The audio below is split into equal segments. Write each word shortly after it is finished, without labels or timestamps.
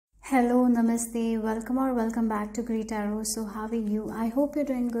Hello, namaste, welcome or welcome back to greetarot. So how are you? I hope you're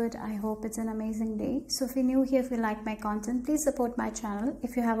doing good. I hope it's an amazing day. So if you're new here, if you like my content, please support my channel.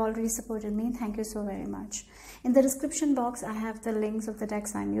 If you have already supported me, thank you so very much. In the description box, I have the links of the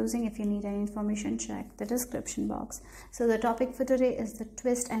decks I'm using. If you need any information, check the description box. So the topic for today is the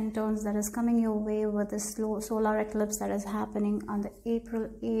twists and turns that is coming your way with this solar eclipse that is happening on the April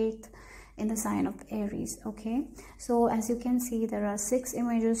 8th in the sign of Aries. Okay, so as you can see, there are 6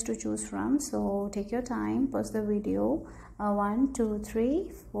 images to choose from, so take your time, pause the video. 1 2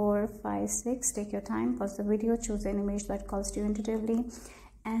 3 4 5 6. Take your time, pause the video, choose an image that calls to you intuitively,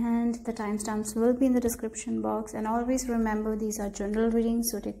 and the timestamps will be in the description box. And always remember, these are general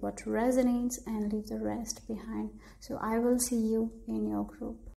readings, so take what resonates and leave the rest behind. So I will see you in your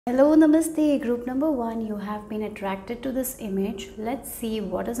group. Hello, namaste, group number 1. You have been attracted to this image. Let's see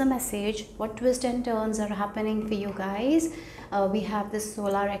what is the message, what twists and turns are happening for you guys. We have this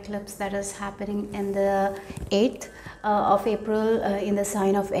solar eclipse that is happening in the 8th of April in the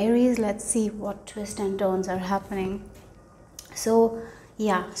sign of Aries. Let's see what twists and turns are happening. So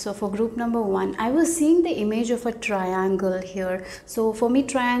yeah, so for group number 1, I was seeing the image of a triangle here. So for me,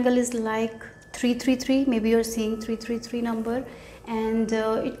 triangle is like 333. Maybe you're seeing 333 number, and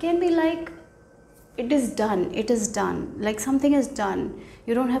it can be like it is done, like something is done.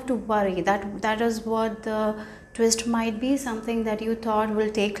 You don't have to worry. That is what the twist might be. Something that you thought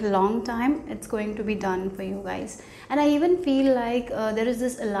will take a long time, it's going to be done for you guys. And I even feel like there is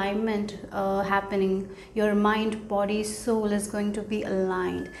this alignment happening. Your mind, body, soul is going to be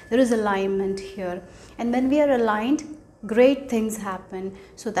aligned. There is alignment here, and when we are aligned, great things happen.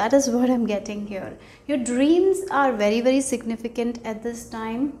 So that is what I'm getting here. Your dreams are very, very significant at this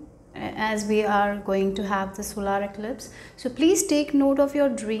time, as we are going to have the solar eclipse. So please take note of your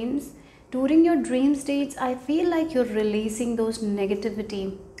dreams. During your dream states, I feel like you're releasing those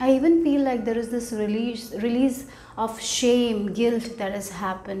negativity. I even feel like there is this release of shame, guilt that is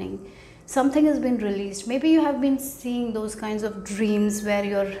happening. Something has been released. Maybe you have been seeing those kinds of dreams where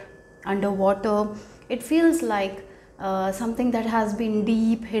you're underwater. It feels like something that has been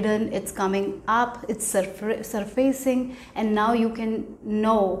deep hidden, it's coming up, it's surfacing, and now you can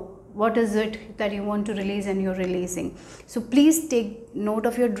know what is it that you want to release, and you're releasing. So please take note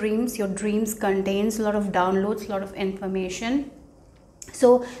of your dreams. Your dreams contains a lot of downloads, a lot of information.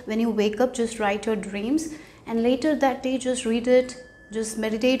 So when you wake up, just write your dreams, and later that day just read it, just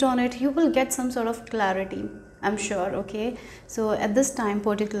meditate on it. You will get some sort of clarity, I'm sure. Okay, so at this time,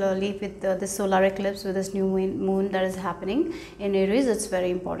 particularly with the solar eclipse, with this new moon that is happening in Aries, it's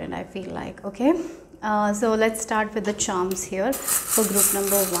very important, I feel like. Okay, so let's start with the charms here for group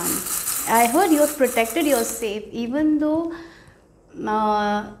number 1. I heard you're protected, you're safe, even though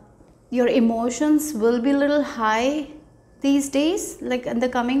your emotions will be a little high these days. Like in the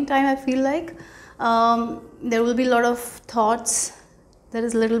coming time, I feel like there will be a lot of thoughts that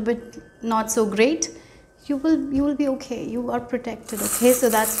is a little bit not so great. You will be okay. You are protected. Okay, so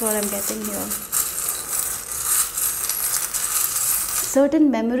that's what I'm getting here. Certain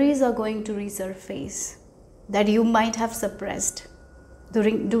memories are going to resurface that you might have suppressed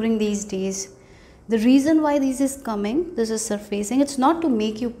during these days. The reason why this is coming, this is surfacing, it's not to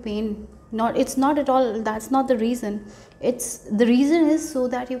make you pain. It's not at all. That's not the reason. The reason is so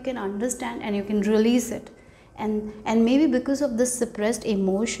that you can understand and you can release it. And maybe because of this suppressed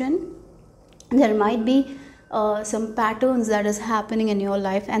emotion, there might be some patterns that is happening in your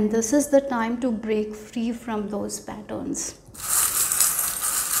life, and this is the time to break free from those patterns.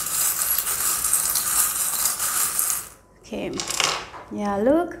 Okay, yeah,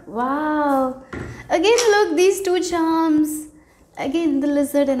 look, wow, again look, these 2 charms. Again, the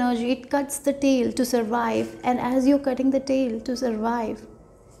lizard energy, it cuts the tail to survive, and as you're cutting the tail to survive,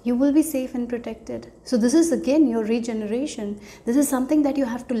 you will be safe and protected. So this is again your regeneration. This is something that you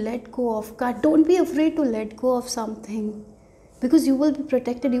have to let go of. God, don't be afraid to let go of something, because you will be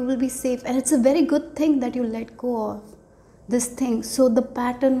protected, you will be safe, and it's a very good thing that you let go of this thing, so the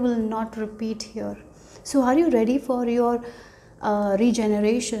pattern will not repeat here. So are you ready for your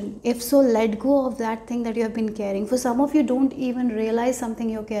regeneration? If so, let go of that thing that you have been carrying. For some of you, don't even realize something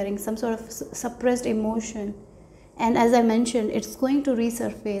you're carrying, some sort of suppressed emotion. And as I mentioned, it's going to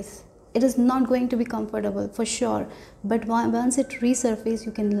resurface. It is not going to be comfortable for sure, but once it resurfaces,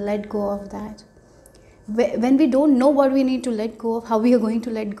 you can let go of that. When we don't know what we need to let go of, how we are going to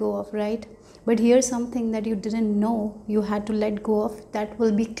let go of, right? But here's something that you didn't know you had to let go of, that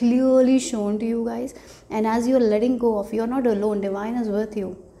will be clearly shown to you guys. And as you're letting go of, you're not alone. Divine is with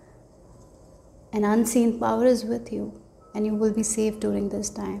you. An unseen power is with you, and you will be safe during this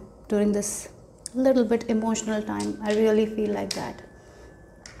time, during this little bit emotional time. I really feel like that.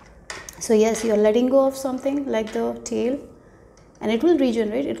 So yes, you're letting go of something like the tail, and it will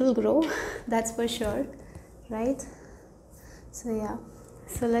regenerate, it will grow. That's for sure, right? So yeah,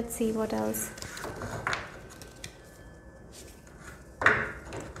 so let's see what else.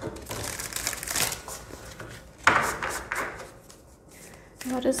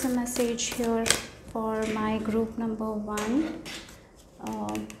 What is the message here for my group number 1?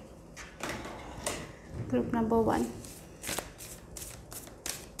 Group number 1.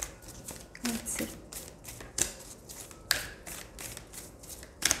 Let's see.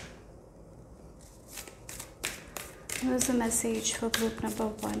 What is the message for group number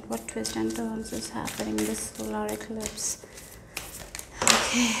 1? What twist and turns is happening in this solar eclipse?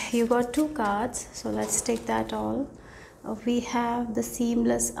 Okay, you got 2 cards, so let's take that all. We have the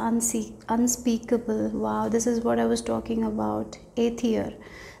seamless, unspeakable. Wow, this is what I was talking about. 8th year.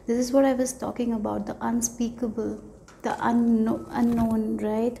 This is what I was talking about. The unspeakable, the unknown,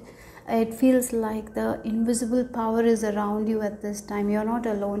 right? It feels like the invisible power is around you at this time. You're not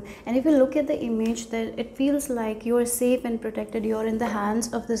alone. And if you look at the image, that it feels like you're safe and protected. You're in the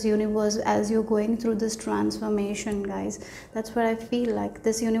hands of this universe as you're going through this transformation, guys. That's what I feel like.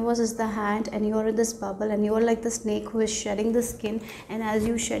 This universe is the hand, and you're in this bubble, and you're like the snake who is shedding the skin. And as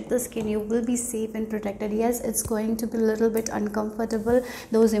you shed the skin, you will be safe and protected. Yes, it's going to be a little bit uncomfortable.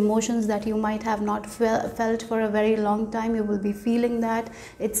 Those emotions that you might have not felt for a very long time, you will be feeling that.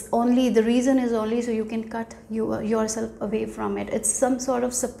 It's only, the reason is only so you can cut yourself away from it. It's some sort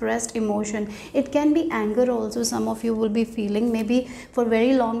of suppressed emotion. It can be anger also. Some of you will be feeling, maybe for a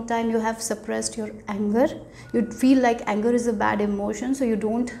very long time you have suppressed your anger. You feel like anger is a bad emotion, so you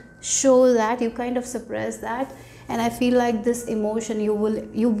don't show that, you kind of suppress that. And I feel like this emotion, you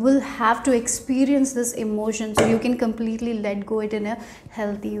will have to experience this emotion so you can completely let go it in a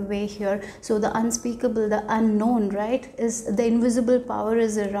healthy way here. So the unspeakable, the unknown, right, is the invisible power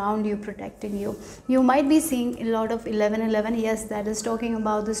is around you, protecting you. You might be seeing a lot of 1111. Yes, that is talking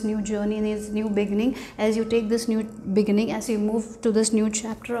about this new journey, this new beginning. As you take this new beginning, as you move to this new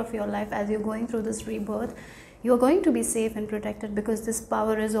chapter of your life, as you're going through this rebirth, you're going to be safe and protected because this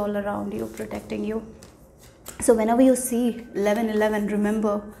power is all around you, protecting you. So whenever you see 1111,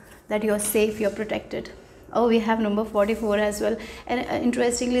 remember that you're safe, you're protected. Oh, we have number 44 as well. And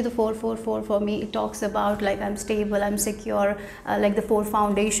interestingly, the 444 for me, it talks about like I'm stable, I'm secure, like the 4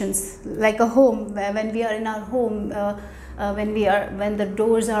 foundations, like a home. When we are in our home, when the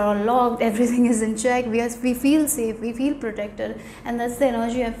doors are all locked, everything is in check, we feel safe, we feel protected. And that's the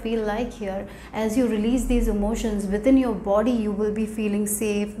energy I feel like here. As you release these emotions within your body, you will be feeling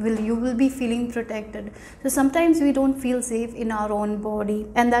safe, you will be feeling protected. So sometimes we don't feel safe in our own body,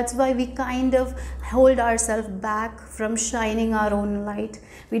 and that's why we kind of hold ourselves back from shining our own light.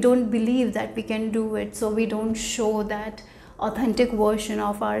 We don't believe that we can do it, so we don't show that authentic version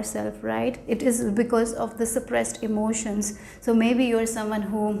of ourselves, right? It is because of the suppressed emotions. So maybe you're someone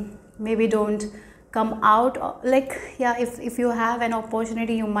who maybe don't come out, like, yeah, if you have an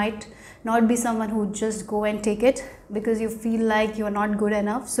opportunity, you might not be someone who just go and take it because you feel like you're not good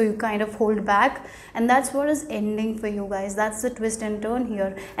enough, so you kind of hold back. And that's what is ending for you guys. That's the twist and turn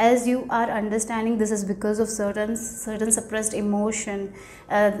here. As you are understanding this is because of certain suppressed emotion,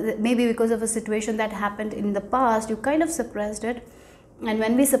 maybe because of a situation that happened in the past, you kind of suppressed it. And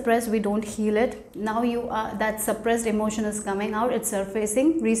when we suppress, we don't heal it. Now that suppressed emotion is coming out, it's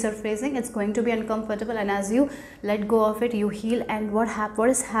resurfacing, it's going to be uncomfortable, and as you let go of it, you heal. And what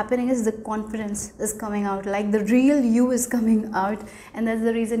is happening is the confidence is coming out, like the real you is coming out. And that's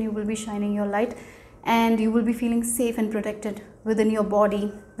the reason you will be shining your light, and you will be feeling safe and protected within your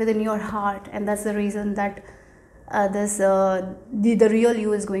body, within your heart. And that's the reason that the real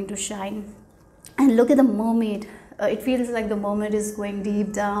you is going to shine. And look at the mermaid. It feels like the mermaid is going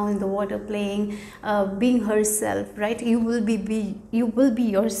deep down in the water, playing, being herself, right? You will be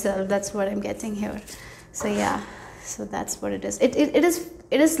yourself. That's what I'm getting here. So yeah, so that's what it is. It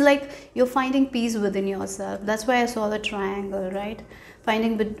is like you're finding peace within yourself. That's why I saw the triangle, right?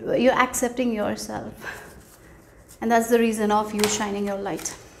 You're accepting yourself, and that's the reason of you shining your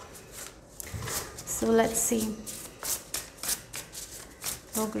light. So let's see.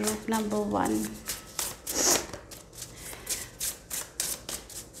 For group number 1.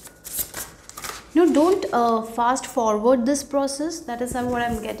 No, don't fast forward this process. That is what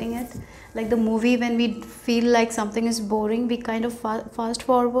I'm getting at. Like the movie, when we feel like something is boring, we kind of fast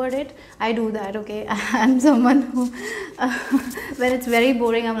forward it. I do that, okay? I'm someone who, when it's very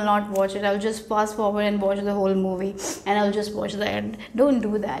boring, I will not watch it. I'll just fast forward and watch the whole movie, and I'll just watch the end. Don't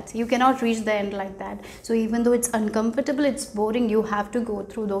do that. You cannot reach the end like that. So even though it's uncomfortable, it's boring, you have to go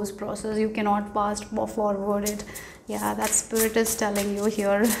through those processes. You cannot fast forward it. Yeah, that spirit is telling you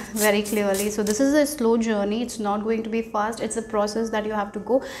here very clearly. So this is a slow journey. It's not going to be fast. It's a process that you have to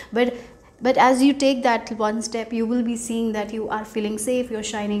go. But as you take that one step, you will be seeing that you are feeling safe. You're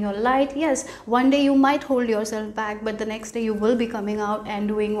shining your light. Yes, one day you might hold yourself back, but the next day you will be coming out and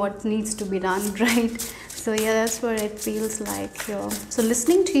doing what needs to be done, right? So yeah, that's what it feels like here. So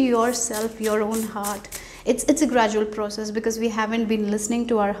listening to yourself, your own heart. It's a gradual process, because we haven't been listening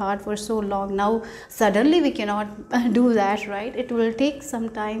to our heart for so long. Now suddenly we cannot do that, right? It will take some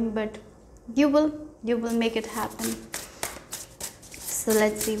time, but you will make it happen. So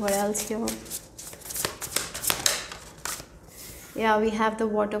let's see what else here. Yeah, we have the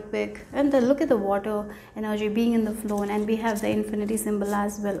water pick, and look at the water energy being in the flow, and we have the infinity symbol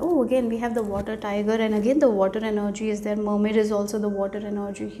as well. Oh, again we have the water tiger, and again the water energy is there. Mermaid is also the water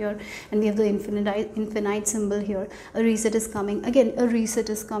energy here, and we have the infinite symbol here. A reset is coming. Again, a reset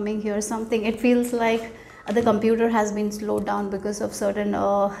is coming here. Something, it feels like the computer has been slowed down because of certain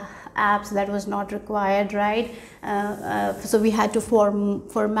apps that was not required, right? So we had to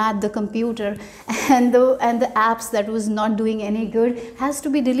format the computer, and the apps that was not doing any good has to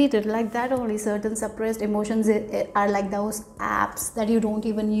be deleted, like that. Only certain suppressed emotions are like those apps that you don't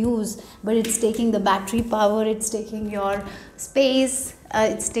even use, but it's taking the battery power, it's taking your space,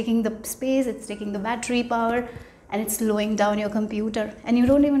 it's taking the battery power, and it's slowing down your computer, and you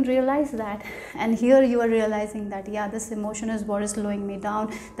don't even realize that. And here you are realizing that, yeah, this emotion is what is slowing me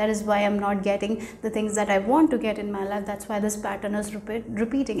down. That is why I'm not getting the things that I want to get in my life. That's why this pattern is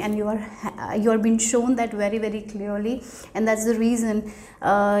repeating, and you are being shown that very, very clearly. And that's the reason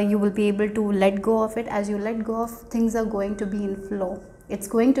you will be able to let go of it. As you let go of, things are going to be in flow. It's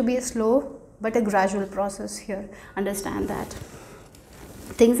going to be a slow but a gradual process here. Understand that.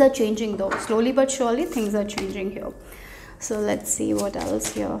 Things are changing though, slowly but surely things are changing here. So let's see what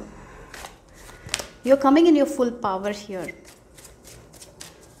else here. You're coming in your full power here.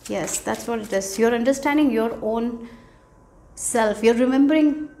 Yes, that's what it is. You're understanding your own self. You're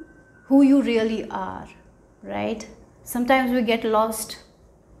remembering who you really are, right? Sometimes we get lost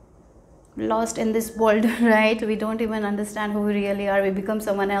in this world, right? We don't even understand who we really are. We become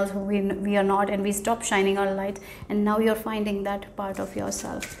someone else who we are not, and we stop shining our light. And now you're finding that part of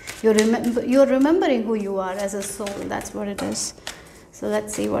yourself. You're remembering who you are as a soul. That's what it is. So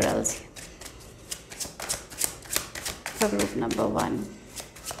let's see what else for group number 1.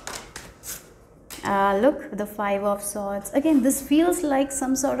 Look, the 5 of Swords. Again, this feels like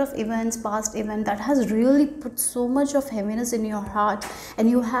some sort of past event that has really put so much of heaviness in your heart, and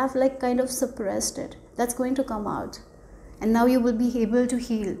you have like kind of suppressed it. That's going to come out, and now you will be able to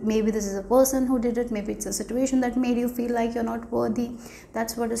heal. Maybe this is a person who did it, maybe it's a situation that made you feel like you're not worthy.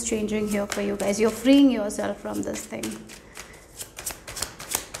 That's what is changing here for you guys. You're freeing yourself from this thing.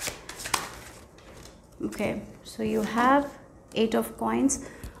 Okay, so you have 8 of Coins.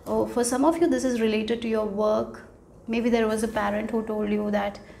 Oh, for some of you, this is related to your work. Maybe there was a parent who told you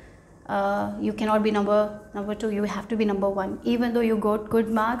that you cannot be number 2, you have to be number 1. Even though you got good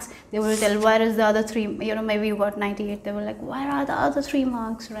marks, they will tell, where is the other 3? You know, maybe you got 98. They were like, where are the other 3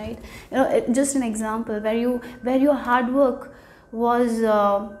 marks, right? You know, just an example where your hard work was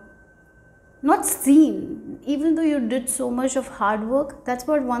not seen, even though you did so much of hard work. That's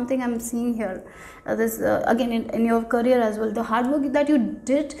what one thing I'm seeing here. Again in your career as well, the hard work that you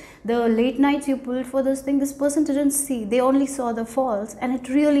did, the late nights you pulled for this thing, this person didn't see. They only saw the faults, and it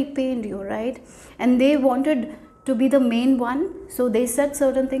really pained you, right? And they wanted to be the main one, so they said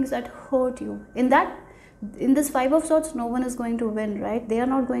certain things that hurt you. In this 5 of Swords, no one is going to win, right? They are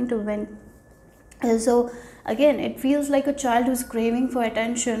not going to win. And so again, it feels like a child who's craving for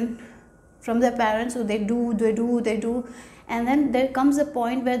attention from their parents. So they do, and then there comes a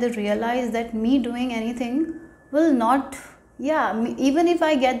point where they realize that me doing anything will not, even if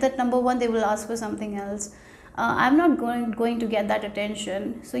I get that number 1, they will ask for something else. I'm not going to get that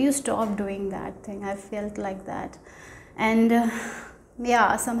attention. So you stop doing that thing. I felt like that, and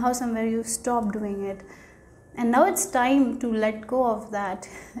somehow somewhere you stop doing it, and now it's time to let go of that.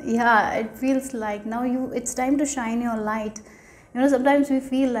 It feels like now it's time to shine your light. You know, sometimes we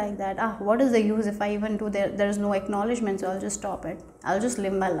feel like that, what is the use if I even do, there's no acknowledgement, so I'll just stop it. I'll just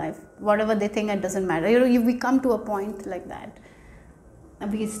live my life. Whatever they think, it doesn't matter. You know, we come to a point like that.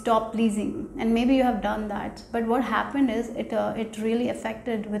 We stop pleasing, and maybe you have done that. But what happened is it really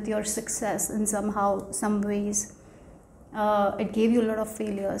affected with your success in some ways. it gave you a lot of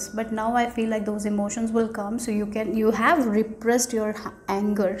failures, but now I feel like those emotions will come. So you have repressed your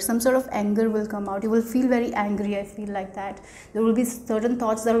anger, some sort of anger will come out. You will feel very angry. I feel like that there will be certain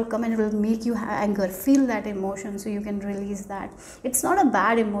thoughts that will come and it will make you anger. Feel that emotion so you can release that. It's not a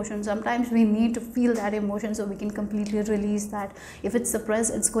bad emotion. Sometimes we need to feel that emotion so we can completely release that. If it's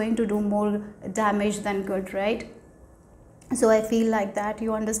suppressed, it's going to do more damage than good, right? So I feel like that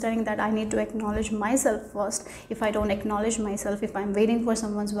you understanding that I need to acknowledge myself first. If I don't acknowledge myself, if I'm waiting for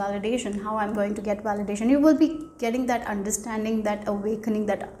someone's validation, how I'm going to get validation? You will be getting that understanding, that awakening,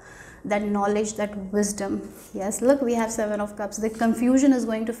 that knowledge, that wisdom. Yes, look, we have 7 of Cups. The confusion is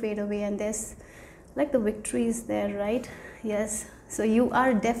going to fade away, and there's like the victory is there, right? Yes. So you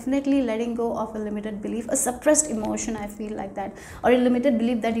are definitely letting go of a limited belief, a suppressed emotion, I feel like that, or a limited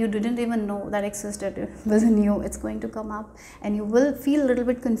belief that you didn't even know that existed within you. It's going to come up and you will feel a little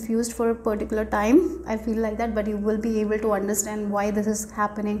bit confused for a particular time, I feel like that, but you will be able to understand why this is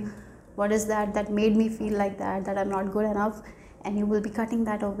happening. What is that made me feel like that I'm not good enough? And you will be cutting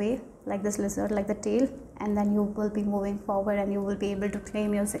that away like this lizard, like the tail, and then you will be moving forward and you will be able to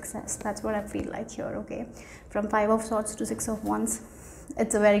claim your success. That's what I feel like here. Okay, from 5 of Swords to 6 of Wands,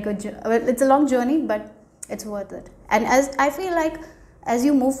 it's a very good well, it's a long journey, but it's worth it. And as I feel like as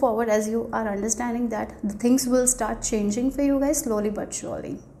you move forward, as you are understanding that, the things will start changing for you guys slowly but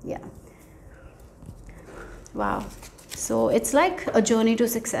surely. Yeah, wow. So it's like a journey to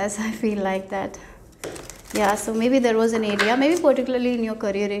success, I feel like that. Yeah, so maybe there was an area, maybe particularly in your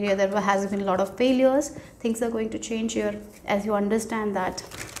career area, there has been a lot of failures. Things are going to change here as you understand that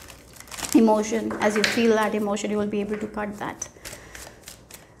emotion. As you feel that emotion, you will be able to cut that.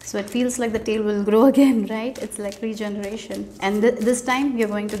 So it feels like the tail will grow again, right? It's like regeneration. And this time you're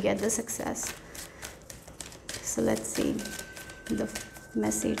going to get the success. So let's see the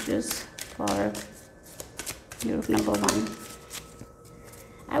messages for group number 1.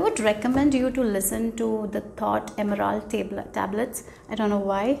 I would recommend you to listen to the Thought Emerald tablets. I don't know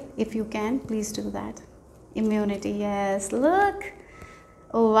why. If you can, please do that. Immunity, yes, look.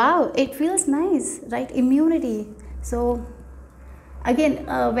 Oh wow, it feels nice, right? Immunity. So again,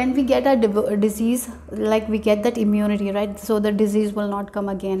 when we get a disease, like we get that immunity, right? So the disease will not come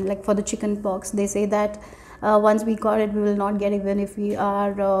again. Like for the chicken pox, they say that once we got it, we will not get, even if we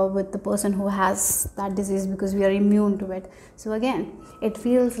are with the person who has that disease, because we are immune to it. So again, it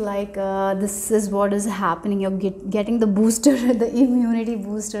feels like this is what is happening. You're getting the booster, the immunity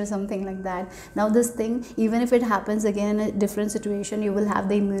booster, something like that. Now this thing, even if it happens again in a different situation, you will have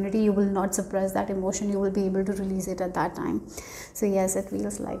the immunity. You will not suppress that emotion. You will be able to release it at that time. So yes, it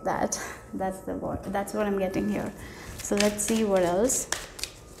feels like that. That's what I'm getting here. So let's see what else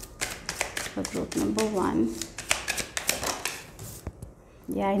for group number 1.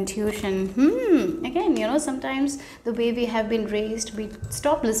 Yeah, intuition. Again, you know, sometimes the way we have been raised, we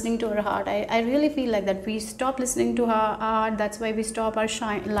stop listening to our heart. I really feel like that. We stop listening to our heart. That's why we stop our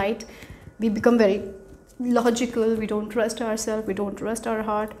light. We become very logical. We don't trust ourselves. We don't trust our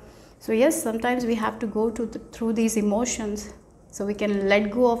heart. So yes, sometimes we have to go through these emotions so we can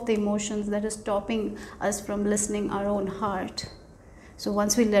let go of the emotions that is stopping us from listening our own heart. So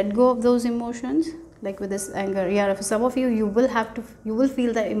once we let go of those emotions, like with this anger, yeah, for some of you, you will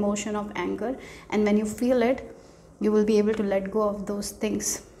feel the emotion of anger, and when you feel it, you will be able to let go of those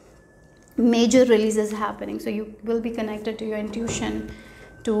things. Major releases happening, so you will be connected to your intuition,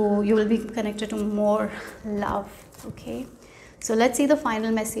 you will be connected to more love. Okay, so let's see the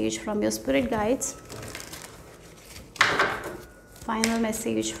final message from your spirit guides. Final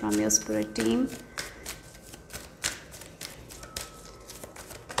message from your spirit team.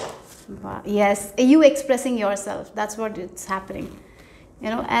 Wow. Yes, you expressing yourself, that's what it's happening. You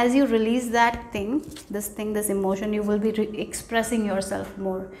know, as you release that thing, this emotion, you will be expressing yourself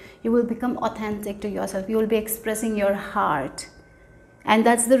more. You will become authentic to yourself. You will be expressing your heart, and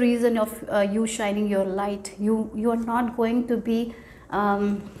that's the reason of you shining your light. You are not going to be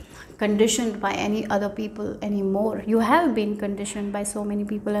conditioned by any other people anymore. You have been conditioned by so many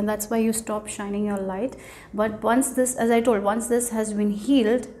people, and that's why you stop shining your light. But once this, as I told, once this has been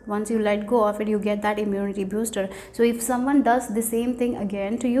healed, once you let go of it, you get that immunity booster. So if someone does the same thing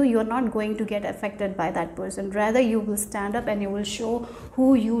again to you, you're not going to get affected by that person. Rather, you will stand up and you will show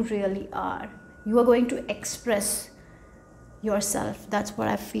who you really are. You are going to express yourself. That's what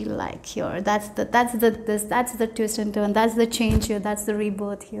I feel like here. That's the twist and turn. That's the change here. That's the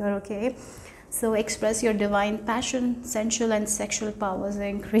rebirth here. Okay, so express your divine passion, sensual and sexual powers are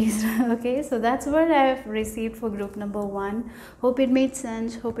increased. Okay, so that's what I've received for group number 1. Hope it made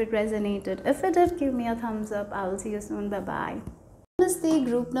sense. Hope it resonated. If it did, give me a thumbs up. I will see you soon. Bye bye. Namaste,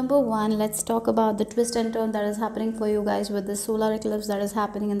 group number 1. Let's talk about the twist and turn that is happening for you guys with the solar eclipse that is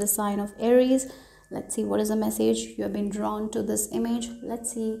happening in the sign of Aries. Let's see what is the message. You have been drawn to this image.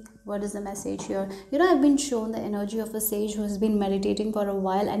 Let's see what is the message here. I've been shown the energy of a sage who has been meditating for a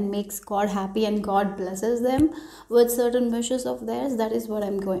while and makes God happy, and God blesses them with certain wishes of theirs. That is what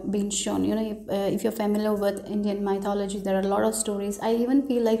I'm being shown. If you're familiar with Indian mythology, there are a lot of stories. I even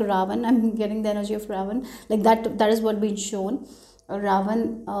feel like Ravan. I'm getting the energy of Ravan. Like that is what being shown.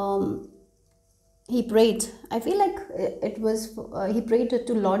 Ravan, he prayed. I feel like it was he prayed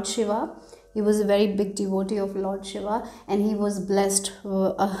to Lord Shiva. He was a very big devotee of Lord Shiva, and he was blessed. He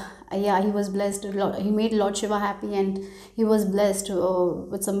was blessed. He made Lord Shiva happy, and he was blessed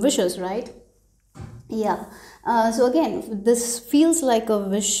with some wishes, right? Yeah. So again, this feels like a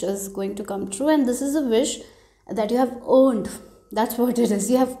wish is going to come true, and this is a wish that you have earned. That's what it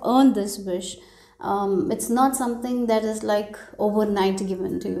is. You have earned this wish. It's not something that is like overnight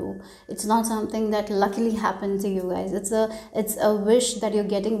given to you. It's not something that luckily happened to you guys. It's a wish that you're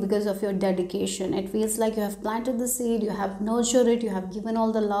getting because of your dedication. It feels like you have planted the seed, you have nurtured it, you have given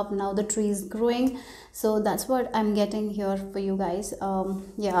all the love. Now the tree is growing. So that's what I'm getting here for you guys.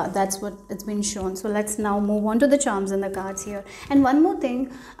 Yeah, that's what it's been shown. So let's now move on to the charms and the cards here. And one more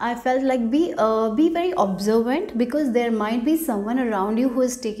thing, I felt like be very observant, because there might be someone around you who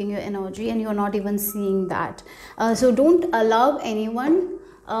is taking your energy and you're not even seeing that. So don't allow anyone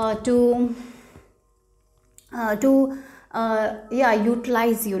to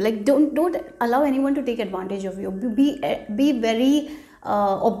utilize you. Like don't allow anyone to take advantage of you. Be very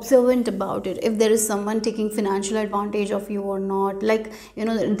observant about it. If there is someone taking financial advantage of you or not, like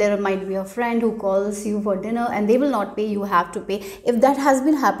there might be a friend who calls you for dinner and they will not pay, you have to pay. If that has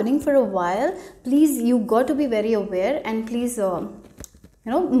been happening for a while, please, you got to be very aware, and please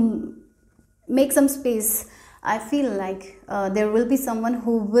make some space. I feel like there will be someone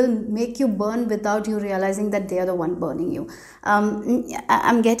who will make you burn without you realizing that they are the one burning you.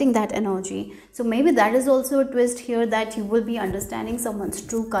 I'm getting that energy. So maybe that is also a twist here, that you will be understanding someone's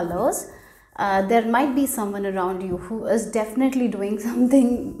true colors. There might be someone around you who is definitely doing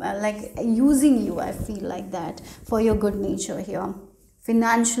something like using you. I feel like that for your good nature here,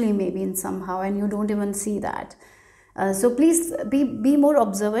 financially maybe in somehow, and you don't even see that. So please be more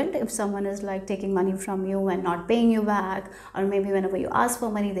observant if someone is like taking money from you and not paying you back, or maybe whenever you ask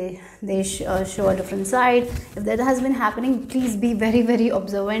for money they show a different side. If that has been happening, please be very, very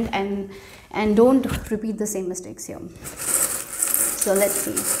observant and don't repeat the same mistakes here. So let's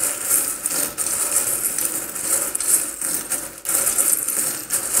see.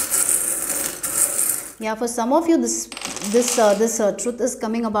 Yeah, for some of you this truth is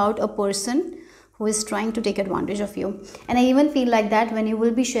coming about a person who is trying to take advantage of you. And I even feel like that when you will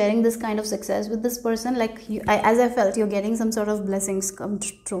be sharing this kind of success with this person, like as I felt, you're getting some sort of blessings come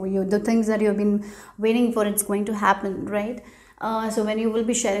true. The things that you've been waiting for, it's going to happen, right? So when you will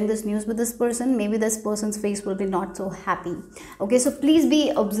be sharing this news with this person, maybe this person's face will be not so happy. Okay, so please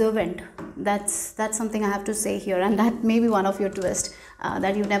be observant. That's something I have to say here, and that may be one of your twists,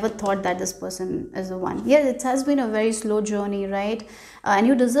 that you never thought that this person is the one. Yes, it has been a very slow journey, right? And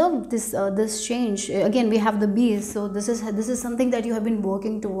you deserve this change. Again, we have the bees, so this is something that you have been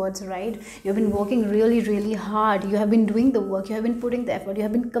working towards, right? You've been working really, really hard. You have been doing the work, you have been putting the effort, you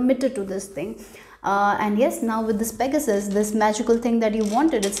have been committed to this thing. And yes, now with this Pegasus, this magical thing that you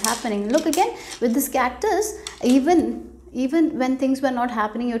wanted, it's happening. Look again with this cactus, even when things were not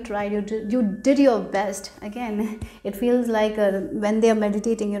happening, you tried, you did your best. Again, it feels like when they are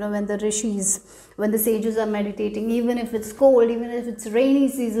meditating, when the rishis, when the sages are meditating, even if it's cold, even if it's rainy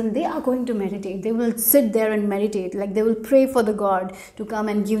season, they are going to meditate. They will sit there and meditate, like they will pray for the god to come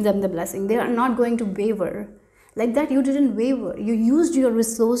and give them the blessing. They are not going to waver. Like that, you didn't waver, you used your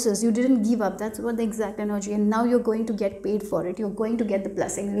resources, you didn't give up. That's what the exact energy. And now you're going to get paid for it. You're going to get the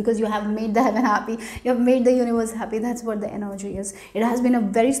blessings because you have made the heaven happy, you have made the universe happy. That's what the energy is. It has been a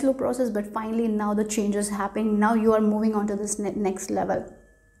very slow process, but finally now the change is happening. Now you are moving on to this next level.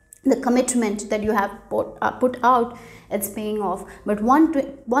 The commitment that you have put out, it's paying off. But one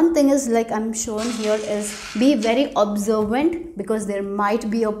thing is, like I'm showing here, is be very observant, because there might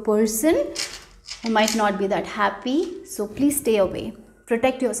be a person who might not be that happy. So please stay away.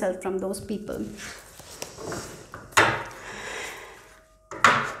 Protect yourself from those people.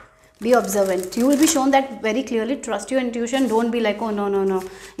 Be observant. You will be shown that very clearly. Trust your intuition. Don't be like, oh no.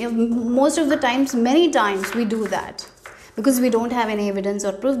 Most of the times, many times we do that because we don't have any evidence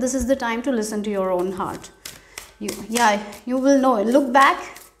or proof. This is the time to listen to your own heart. You will know. Look back,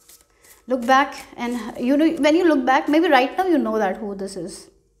 and when you look back, maybe right now you know that who this is.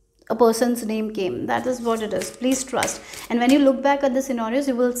 a person's name came. That is what it is. Please trust. And when you look back at the scenarios,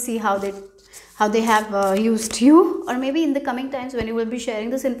 you will see how they have used you, or maybe in the coming times when you will be sharing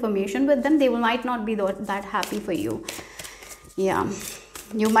this information with them, they might not be that happy for you. Yeah,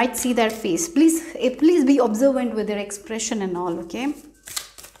 you might see their face. Please be observant with their expression and all. Okay,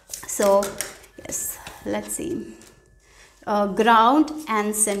 so yes, let's see. Ground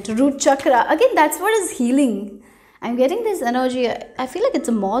and center, root chakra. Again, that's what is healing. I'm getting this energy. I feel like it's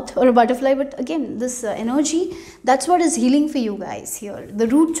a moth or a butterfly, but again, this energy, that's what is healing for you guys here. The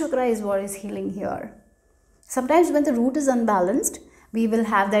root chakra is what is healing here. Sometimes when the root is unbalanced, we will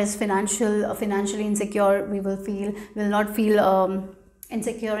have, there is financially insecure. We will not feel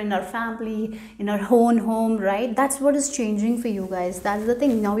insecure in our family, in our own home, right? That's what is changing for you guys. That's the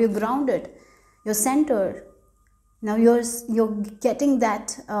thing. Now you're grounded, you're centered. Now you're getting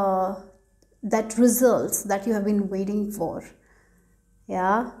that results that you have been waiting for.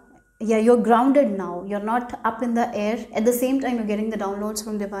 Yeah, you're grounded now. You're not up in the air. At the same time, you're getting the downloads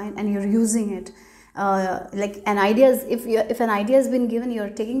from divine and you're using it. Like an idea, if an idea has been given, you're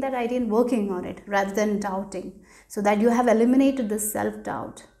taking that idea and working on it rather than doubting, so that you have eliminated this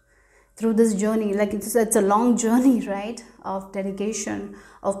self-doubt through this journey. Like it's a long journey, right, of dedication,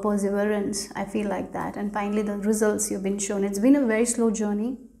 of perseverance. I feel like that. And finally the results you've been shown. It's been a very slow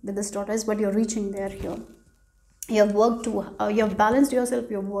journey with this tortoise, but you're reaching there here. You have worked you have balanced yourself,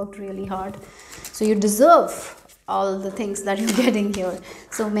 you've worked really hard, so you deserve all the things that you're getting here.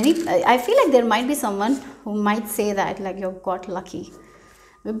 So I feel like there might be someone who might say that like you've got lucky,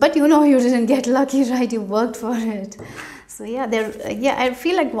 but you didn't get lucky, right? You worked for it. So yeah, I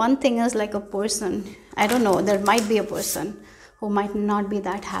feel like one thing is like a person, I don't know, there might be a person who might not be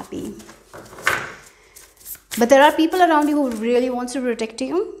that happy, but there are people around you who really wants to protect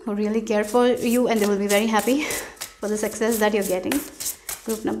you, who really care for you, and they will be very happy for the success that you're getting.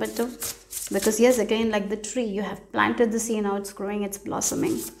 Group number 2, because yes, again, like the tree, you have planted the seed, now it's growing, it's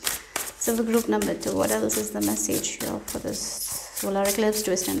blossoming. So the group number 2, what else is the message here for this solar eclipse?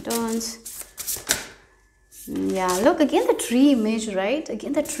 Twists and turns. Yeah, look, again the tree image, right?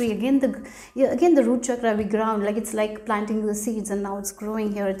 Again the tree, again the root chakra, we ground, like it's like planting the seeds and now it's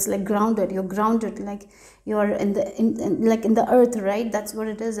growing here. It's like grounded, you're grounded, like you're in the earth, right? That's what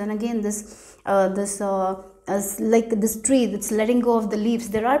it is. And again this like this tree that's letting go of the leaves.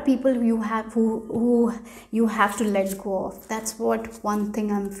 There are people who you have to let go of. That's what one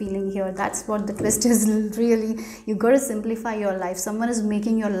thing I'm feeling here. That's what the twist is. Really, you got to simplify your life. Someone is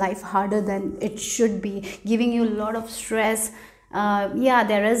making your life harder than it should be, giving you a lot of stress. Yeah,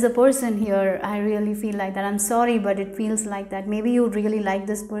 there is a person here. I really feel like that. I'm sorry, but it feels like that. Maybe you really like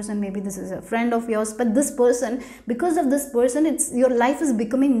this person, maybe this is a friend of yours, but this person, because of this person, your life is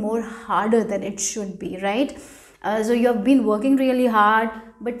becoming more harder than it should be, right? So you have been working really hard,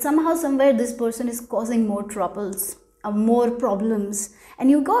 but somehow somewhere this person is causing more troubles, more problems, and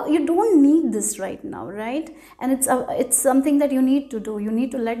you don't need this right now, right? And it's something that you need to do. You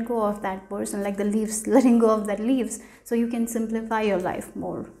need to let go of that person, like the leaves, letting go of that leaves, so you can simplify your life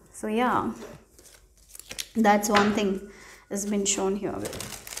more. So yeah, that's one thing has been shown here.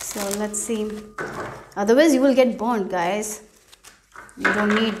 So let's see. Otherwise you will get burned, guys. You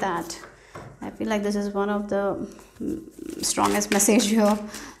don't need that. I feel like this is one of the strongest message here,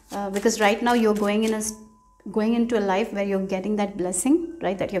 because right now you're going into a life where you're getting that blessing,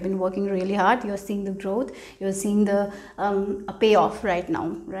 right? That you've been working really hard. You're seeing the growth. You're seeing the a payoff right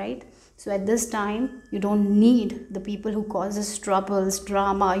now, right? So at this time, you don't need the people who causes troubles,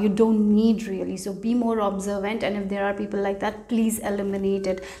 drama. You don't need really. So be more observant. And if there are people like that, please eliminate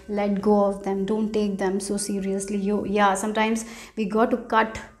it. Let go of them. Don't take them so seriously. Yeah, sometimes we got to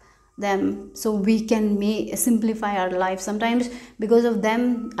cut them so we can simplify our life. Sometimes because of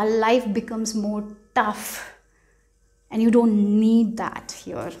them, our life becomes more tough, and you don't need that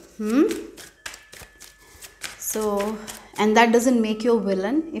here. So, and that doesn't make you a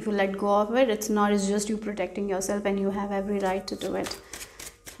villain if you let go of it. It's just you protecting yourself, and you have every right to do it.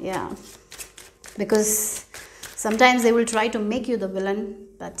 Yeah, because sometimes they will try to make you the villain,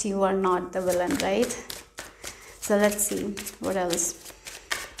 but you are not the villain, right? So let's see what else.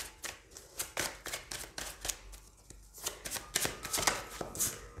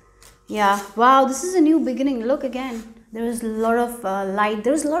 Yeah, wow, this is a new beginning. Look again, There is a lot of light.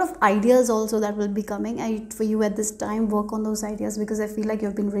 There is a lot of ideas also that will be coming for you at this time. Work on those ideas, because I feel like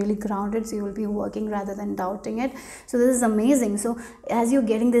you've been really grounded, so you will be working rather than doubting it. So this is amazing. So as you're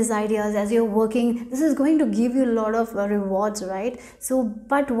getting these ideas, as you're working, this is going to give you a lot of rewards, right? So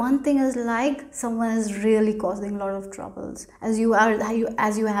but one thing is, like, someone is really causing a lot of troubles as you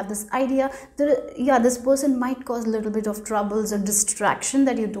have this idea. This person might cause a little bit of troubles or distraction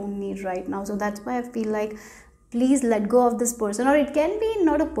that you don't need right now. So that's why I feel like, please let go of this person. Or it can be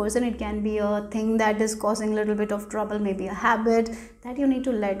not a person, it can be a thing that is causing a little bit of trouble, maybe a habit that you need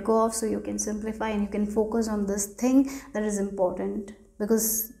to let go of, so you can simplify and you can focus on this thing that is important.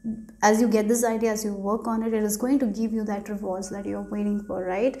 Because as you get this idea, as you work on it, it is going to give you that rewards that you're waiting for,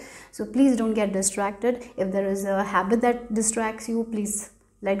 right? So please don't get distracted. If there is a habit that distracts you, please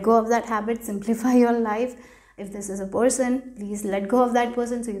let go of that habit, simplify your life. If this is a person, please let go of that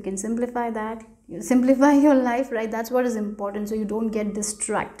person, so you can simplify that. You simplify your life, right? That's what is important, so you don't get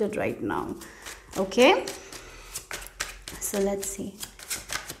distracted right now. Okay, so let's see.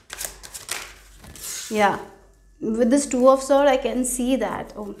 Yeah, with this Two of Swords, I can see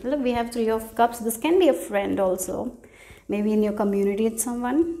that. Oh, look, we have Three of Cups. This can be a friend also. Maybe in your community it's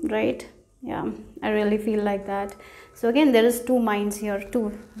someone, right? Yeah, I really feel like that. So again, there is two minds here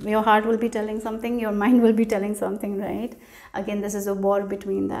too. Your heart will be telling something, your mind will be telling something, right? Again, this is a war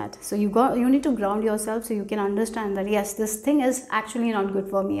between that. So you need to ground yourself, so you can understand that yes, this thing is actually not good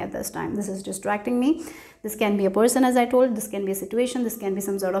for me at this time. This is distracting me. This can be a person, as I told. This can be a situation. This can be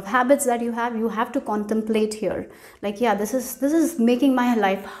some sort of habits that you have. You have to contemplate here. Like, yeah, this is making my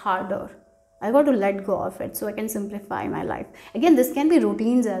life harder. I got to let go of it so I can simplify my life. Again, this can be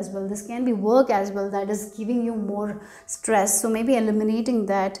routines as well. This can be work as well that is giving you more stress. So maybe eliminating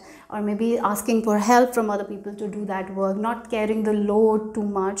that, or maybe asking for help from other people to do that work. Not carrying the load too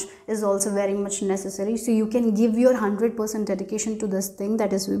much is also very much necessary. So you can give your 100% dedication to this thing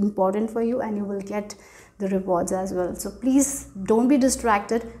that is important for you, and you will get the rewards as well. So please don't be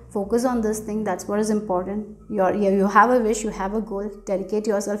distracted. Focus on this thing. That's what is important. You have a wish, you have a goal, dedicate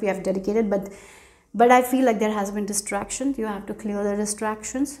yourself. You have dedicated, but I feel like there has been distraction. You have to clear the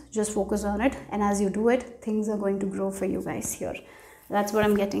distractions. Just focus on it, and as you do it, things are going to grow for you guys here. That's what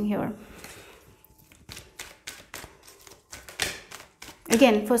I'm getting here.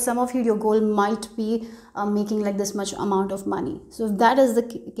 Again, for some of you, your goal might be making like this much amount of money. So if that is the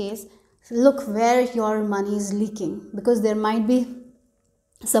case, look where your money is leaking, because there might be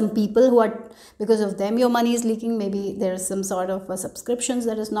some people who are, because of them your money is leaking. Maybe there's some sort of subscriptions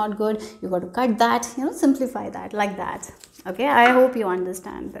that is not good. You got to cut that, simplify that, like that. Okay, I hope you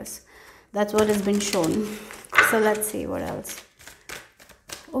understand this. That's what has been shown. So let's see what else.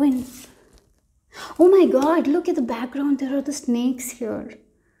 Oh my god, look at the background. There are the snakes here.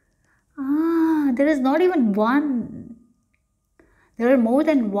 There is not even one. There are more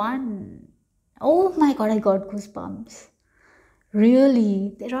than one. Oh my god, I got goosebumps.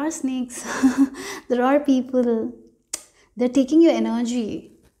 Really, there are snakes. There are people. They're taking your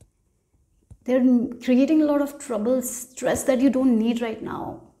energy. They're creating a lot of trouble, stress that you don't need right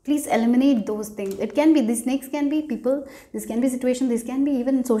now. Please eliminate those things. It can be, these snakes can be people, this can be situation, this can be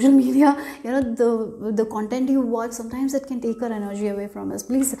even social media. The content you watch, sometimes it can take our energy away from us.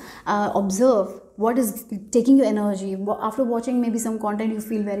 Please observe what is taking your energy. After watching maybe some content, you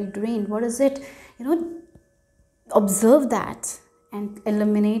feel very drained. What is it? Observe that and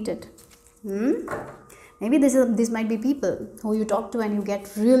eliminate it. Maybe this might be people who you talk to and you get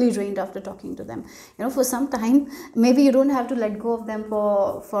really drained after talking to them. For some time, maybe you don't have to let go of them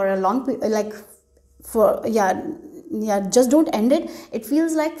for a long, just don't end it. It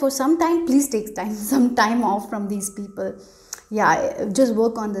feels like for some time, please take some time off from these people. Yeah, just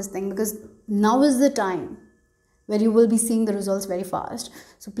work on this thing, because now is the time where you will be seeing the results very fast.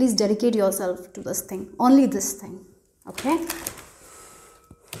 So please dedicate yourself to this thing, only this thing. Okay?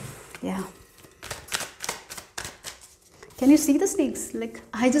 Yeah. Can you see the snakes? Like,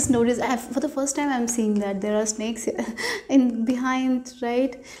 I just noticed, for the first time I'm seeing that there are snakes in behind,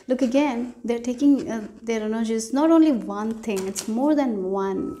 right? Look again, they're taking their energies. Not only one thing, it's more than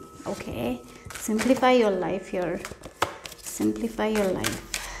one. Okay? Simplify your life here. Simplify your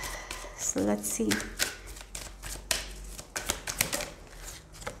life. So let's see.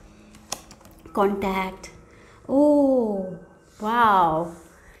 Contact. Oh, wow.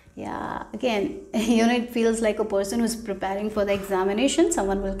 Yeah, again, it feels like a person who's preparing for the examination.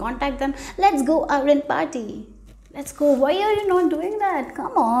 Someone will contact them. Let's go out and party. Let's go. Why are you not doing that?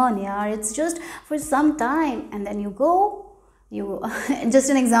 Come on, yeah. It's just for some time. And then you go. Just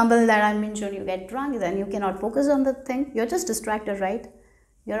an example that I mentioned, you get drunk, then you cannot focus on the thing. You're just distracted, right?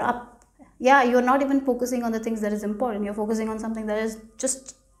 You're up Yeah, you're not even focusing on the things that is important. You're focusing on something that is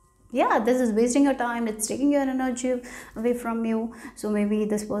just, yeah, this is wasting your time. It's taking your energy away from you. So maybe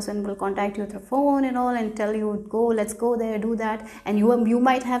this person will contact you through phone and all and tell you, go, let's go there, do that, and you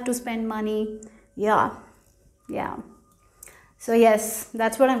might have to spend money. Yeah. So yes,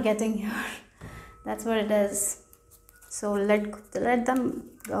 that's what I'm getting here. That's what it is. So let them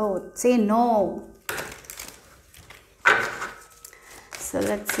go. Say no. So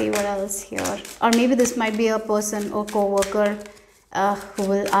let's see what else here. Or maybe this might be a person or co-worker who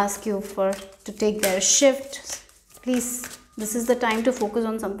will ask you to take their shift. Please, this is the time to focus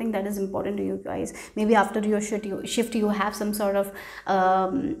on something that is important to you guys. Maybe after your shift you have some sort of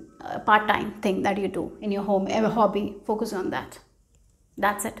part-time thing that you do in your home, a hobby. Focus on that.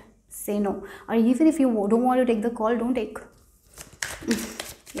 That's it. Say no. Or even if you don't want to take the call, don't take.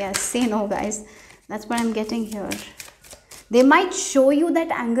 Yes, say no, guys. That's what I'm getting here. They might show you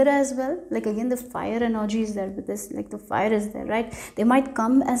that anger as well. Like again, the fire energy is there with this, like the fire is there, right? They might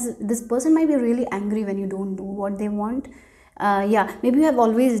come as, this person might be really angry when you don't do what they want. Yeah, maybe you have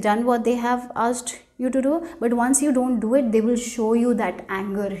always done what they have asked you to do, but once you don't do it, they will show you that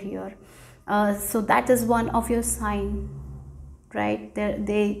anger here. So that is one of your sign, right?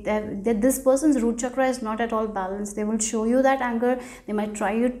 This person's root chakra is not at all balanced. They will show you that anger. They might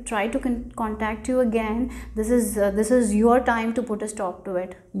try to contact you again. This is your time to put a stop to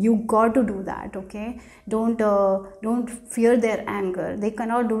it. You got to do that, okay? Don't fear their anger. They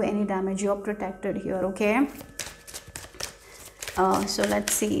cannot do any damage. You're protected here, okay? So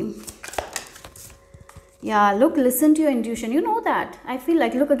let's see. Yeah, look, listen to your intuition. You know that. I feel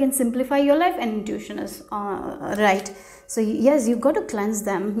like, look again, simplify your life, and intuition is right. So yes, you've got to cleanse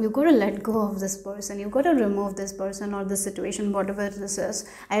them. You've got to let go of this person. You've got to remove this person or this situation, whatever this is.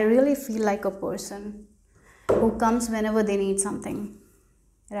 I really feel like a person who comes whenever they need something,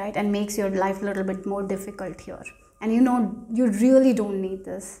 right? And makes your life a little bit more difficult here. And you know, you really don't need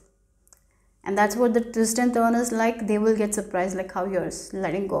this. And that's what the twist and turn is like. They will get surprised, like how you're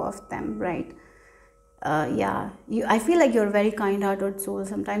letting go of them, right? Yeah, I feel like you're a very kind-hearted soul.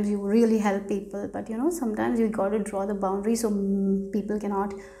 Sometimes you really help people, but you know, sometimes you got to draw the boundary so people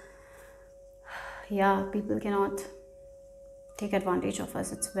cannot, yeah, people cannot take advantage of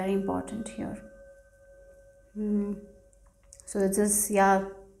us. It's very important here. So this is, yeah,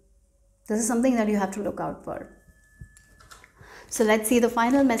 this is something that you have to look out for. So let's see the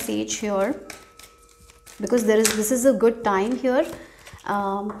final message here, because this is a good time here.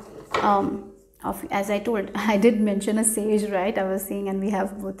 As I told, I did mention a sage, right? I was seeing, and we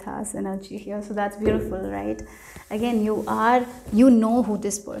have Buddha's energy here, so that's beautiful, right? Again, you know who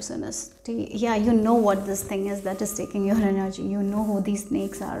this person is. Yeah, you know what this thing is that is taking your energy. You know who these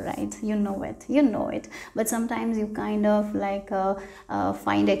snakes are, right? You know it. But sometimes you kind of like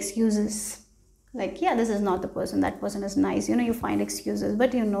find excuses. Like, yeah, this is not the person, that person is nice, you know, you find excuses,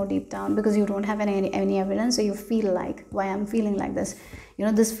 but you know deep down, because you don't have any evidence, so you feel like, why I'm feeling like this, you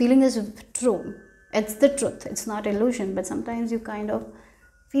know, this feeling is true, it's the truth, it's not illusion. But sometimes you kind of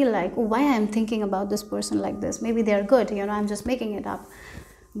feel like, oh, why I'm thinking about this person like this, maybe they're good, you know, I'm just making it up.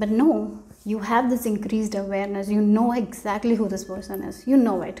 But no, you have this increased awareness. You know exactly who this person is, you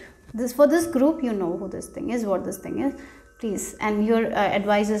know it. For this group, you know who this thing is, what this thing is, please. And your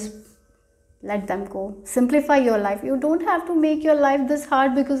advice is, let them go. Simplify your life. You don't have to make your life this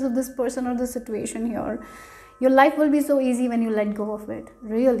hard because of this person or the situation here. Your life will be so easy when you let go of it,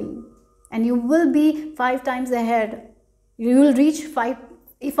 really. And you will be 5 times ahead. You will reach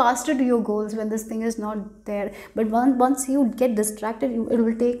faster to your goals when this thing is not there. But once you get distracted, it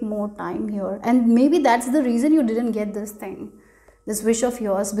will take more time here. And maybe that's the reason you didn't get this thing, this wish of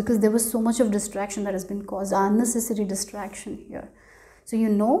yours, because there was so much of distraction that has been caused, unnecessary distraction here. So you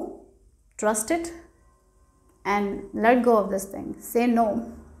know, trust it and let go of this thing. Say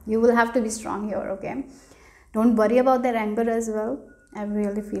no. You will have to be strong here, okay? Don't worry about their anger as well. I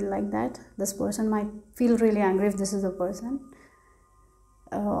really feel like that. This person might feel really angry if this is the person.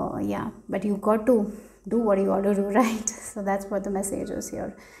 Yeah, but you got to do what you got to do, right? So that's what the message is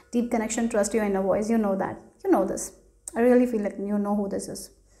here. Deep connection, trust your inner voice. You know that. You know this. I really feel like you know who this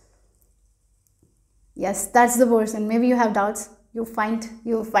is. Yes, that's the person. Maybe you have doubts. You find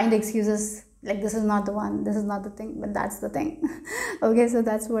excuses, like this is not the one, this is not the thing, but that's the thing. Okay, so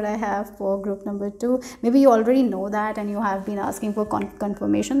that's what I have for group number 2. Maybe you already know that and you have been asking for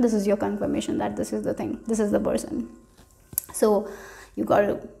confirmation. This is your confirmation that this is the thing, this is the person. So you got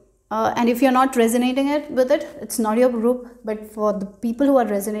to and if you're not resonating with it, it's not your group. But for the people who are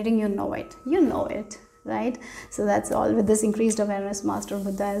resonating, you know it, right? So that's all with this increased awareness, Master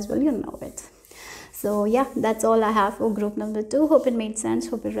Buddha as well, you know it. So yeah, that's all I have for group number 2. Hope it made sense,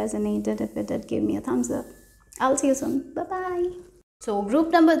 hope it resonated. If it did, give me a thumbs up. I'll see you soon. Bye bye. So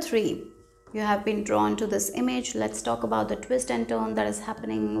group number 3, you have been drawn to this image. Let's talk about the twist and turn that is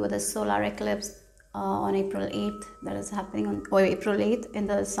happening with the solar eclipse on April 8th. That is happening on April 8th in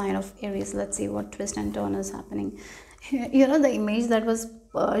the sign of Aries. Let's see what twist and turn is happening. You know, the image that was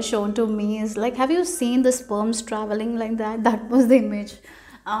shown to me is like, have you seen the sperms traveling like that? That was the image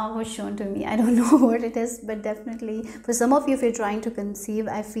was shown to me. I don't know what it is, but definitely for some of you, if you're trying to conceive,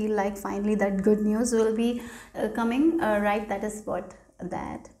 I feel like finally that good news will be coming, right? That is what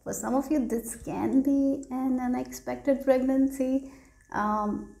that for some of you, this can be an unexpected pregnancy.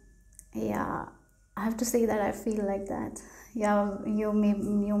 Yeah, I have to say that I feel like that. Yeah,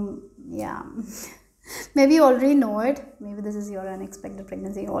 yeah. Maybe you already know it. Maybe this is your unexpected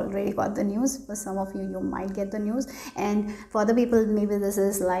pregnancy. You already got the news. For some of you, you might get the news. And for other people, maybe this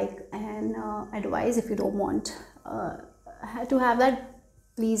is like an advice. If you don't want to have that,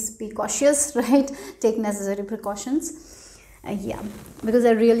 please be cautious, right? Take necessary precautions. Yeah, because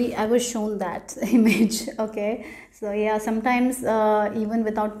I was shown that image. Okay, so yeah, sometimes even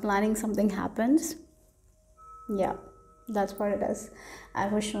without planning, something happens. Yeah, that's what it is. I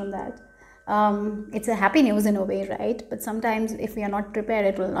was shown that. It's a happy news in a way, right? But sometimes if we are not prepared,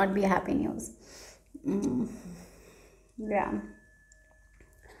 it will not be a happy news. Yeah.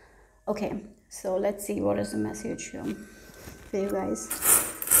 Okay, so let's see what is the message here for you guys.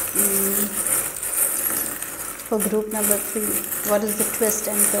 For group number 3, what is the twist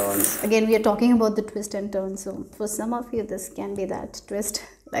and turns? Again, we are talking about the twist and turns. So for some of you, this can be that twist,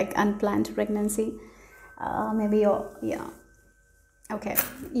 like unplanned pregnancy. Maybe you're, yeah. Okay,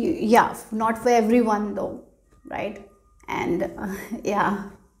 yeah, not for everyone though, right? And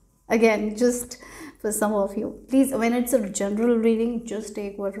yeah, again, just for some of you, please, when it's a general reading, just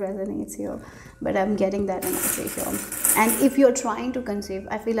take what resonates here. But I'm getting that energy here. And if you're trying to conceive,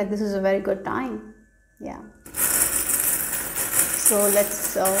 I feel like this is a very good time. Yeah. So let's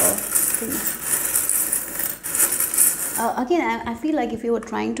see. Again, I feel like if you are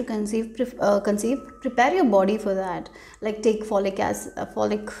trying to conceive, prepare your body for that. Like take folic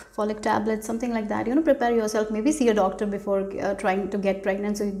tablets, something like that. You know, prepare yourself. Maybe see a doctor before trying to get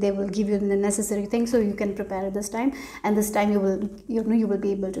pregnant, so they will give you the necessary things so you can prepare at this time. And this time you will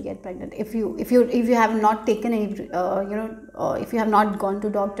be able to get pregnant. If you have not taken any, if you have not gone to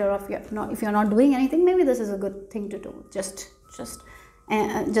doctor, or if you're not doing anything, maybe this is a good thing to do. Just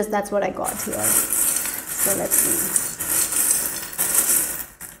that's what I got here. So let's see.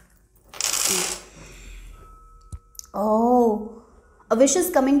 Oh, a wish is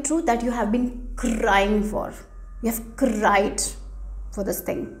coming true that you have been crying for. You have cried for this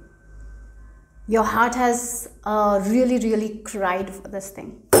thing. Your heart has really, really cried for this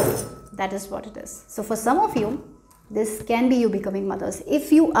thing. That is what it is. So for some of you, this can be you becoming mothers.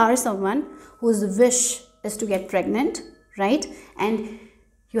 If you are someone whose wish is to get pregnant, right? And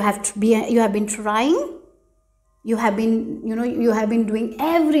you have been trying. You have been doing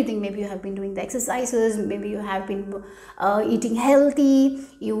everything. Maybe you have been doing the exercises, maybe you have been eating healthy,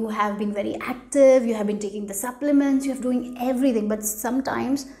 you have been very active, you have been taking the supplements, you have doing everything, but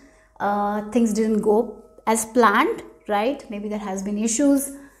sometimes things didn't go as planned, right? Maybe there has been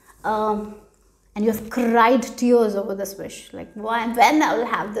issues, and you have cried tears over this wish, like when I will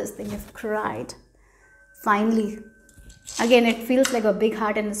have this thing. You've cried finally. Again, it feels like a big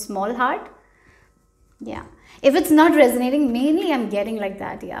heart and a small heart. Yeah, if it's not resonating, maybe I'm getting like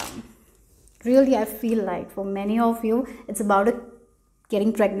that. Yeah, really, I feel like for many of you, it's about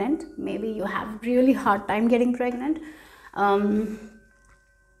getting pregnant. Maybe you have really hard time getting pregnant, and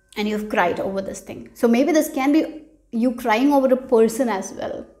you've cried over this thing. So maybe this can be you crying over a person as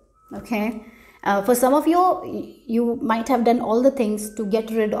well. Okay, for some of you, you might have done all the things to get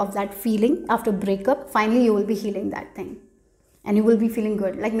rid of that feeling after breakup. Finally, you will be healing that thing, and you will be feeling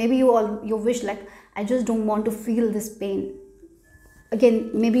good. Like maybe you wish, like, I just don't want to feel this pain.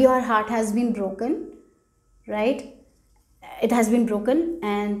 Again, maybe your heart has been broken, right? It has been broken,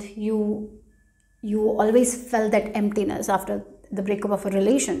 and you always felt that emptiness after the breakup of a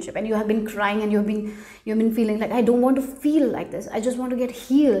relationship, and you have been crying, and you've been feeling like, I don't want to feel like this. I just want to get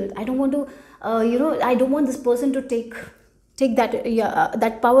healed. I don't want to, I don't want this person to take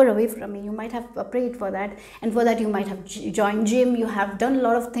that power away from me. You might have prayed for that, and for that you might have joined gym. You have done a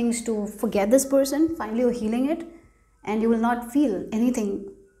lot of things to forget this person. Finally you're healing it, and you will not feel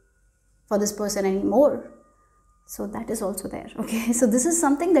anything for this person anymore. So that is also there. Okay, so this is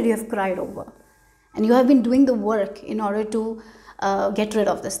something that you have cried over, and you have been doing the work in order to get rid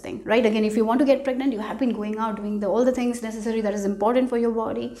of this thing, right? Again, if you want to get pregnant, you have been going out doing all the things necessary that is important for your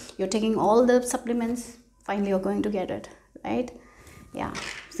body. You're taking all the supplements. Finally, you're going to get it, right? Yeah.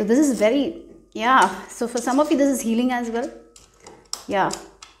 So this is very, yeah. So for some of you, this is healing as well. Yeah.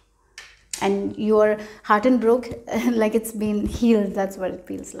 And your heart and broke, like it's been healed. That's what it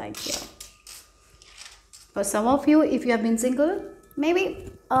feels like here. For some of you, if you have been single,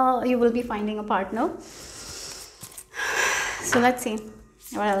 maybe you will be finding a partner. So let's see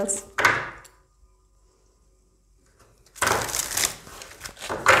what else.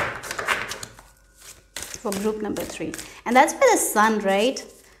 For group number 3. And that's why the sun, right?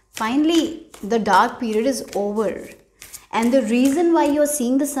 Finally, the dark period is over. And the reason why you're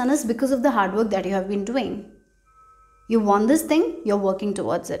seeing the sun is because of the hard work that you have been doing. You want this thing, you're working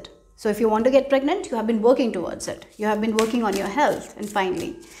towards it. So if you want to get pregnant, you have been working towards it. You have been working on your health, and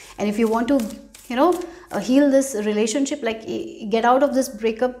finally. And if you want to, heal this relationship, like get out of this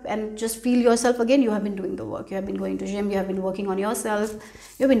breakup and just feel yourself again, you have been doing the work. You have been going to gym, you have been working on yourself,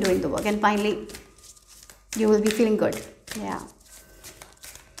 you've been doing the work, and finally, you will be feeling good. Yeah.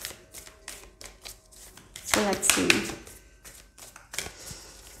 So let's see.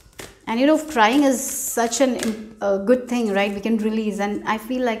 And crying is such a good thing, right? We can release, and I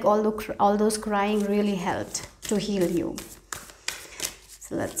feel like all those crying really helped to heal you.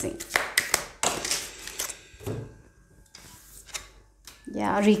 So let's see.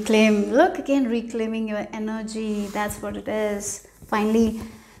 Yeah, reclaim. Look again, reclaiming your energy. That's what it is.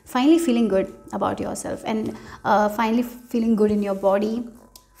 Finally feeling good about yourself, and finally feeling good in your body.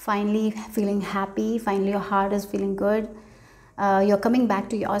 Finally feeling happy. Finally your heart is feeling good. You're coming back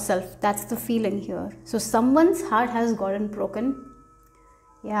to yourself. That's the feeling here. So someone's heart has gotten broken,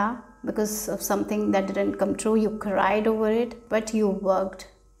 yeah, because of something that didn't come true. You cried over it, but you worked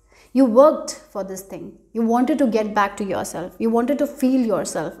for this thing. You wanted to get back to yourself. You wanted to feel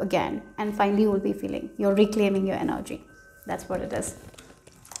yourself again, and finally you will be feeling. You're reclaiming your energy. That's what it is.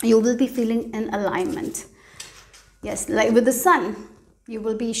 You will be feeling in alignment. Yes, like with the sun, you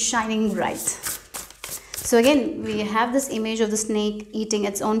will be shining bright. So again, we have this image of the snake eating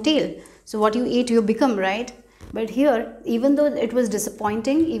its own tail. So what you eat, you become, right? But here, even though it was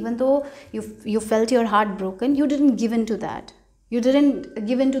disappointing, even though you felt your heart broken, you didn't give in to that. You didn't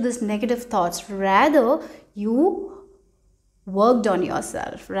give in to this negative thoughts. Rather, you worked on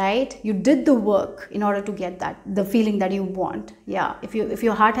yourself, right? You did the work in order to get the feeling that you want. Yeah, if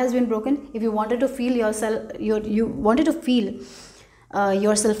your heart has been broken, if you wanted to feel yourself, you wanted to feel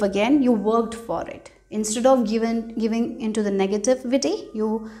yourself again, you worked for it. Instead of giving into the negativity,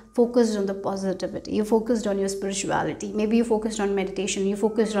 you focused on the positivity. You focused on your spirituality. Maybe you focused on meditation. You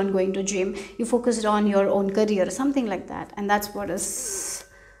focused on going to gym. You focused on your own career, something like that. And that's what is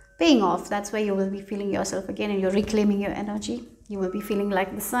paying off. That's why you will be feeling yourself again, and you're reclaiming your energy. You will be feeling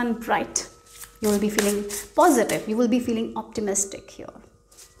like the sun, bright. You will be feeling positive. You will be feeling optimistic here.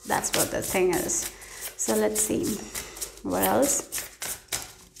 That's what the thing is. So let's see. What else?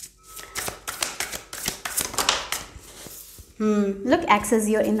 Look, access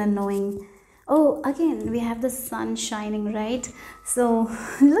your inner knowing. Oh, again, we have the sun shining, right? So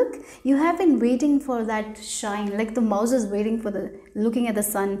look, you have been waiting for that shine, like the mouse is waiting for looking at the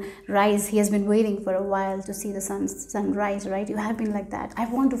sun rise. He has been waiting for a while to see the sun rise, right? You have been like that.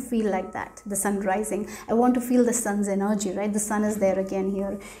 I want to feel like that, the sun rising. I want to feel the sun's energy, right? The sun is there again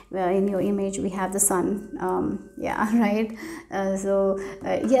here in your image. We have the sun, yeah, right?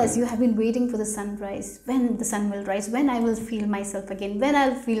 Yes, you have been waiting for the sunrise. When the sun will rise, when I will feel myself again, when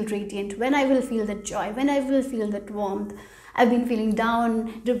I'll feel radiant, when I will feel that joy, when I will feel that warmth. I've been feeling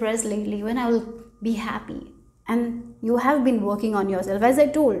down, depressed lately, when I will be happy. And you have been working on yourself. As I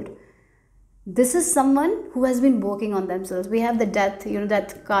told, this is someone who has been working on themselves. We have the death,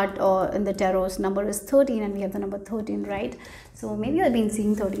 death card in the tarot's number is 13, and we have the number 13, right? So maybe I've been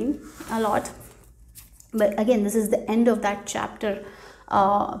seeing 13 a lot. But again, this is the end of that chapter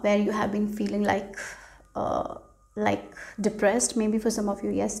where you have been feeling like depressed. Maybe for some of you,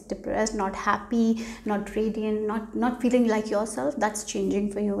 yes, depressed, not happy, not radiant, not feeling like yourself. That's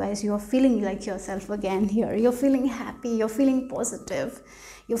changing for you guys. You're feeling like yourself again here. You're feeling happy, you're feeling positive,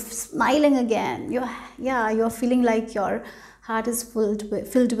 you're smiling again. You're feeling like your heart is filled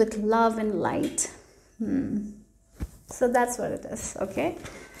with love and light. So that's what it is. Okay,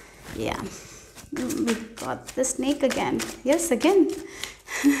 yeah, we got the snake again. Yes, again.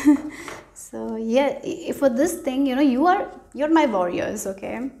 So yeah, for this thing, you're my warriors,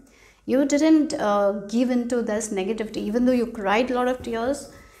 okay? You didn't give into this negativity. Even though you cried a lot of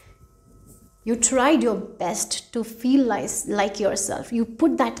tears, You tried your best to feel like yourself. You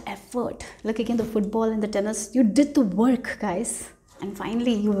put that effort. Like again, the football and the tennis, you did the work, guys. And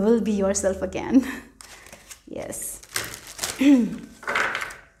finally, you will be yourself again. Yes.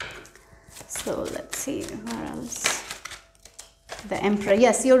 So let's see, where else? The Emperor.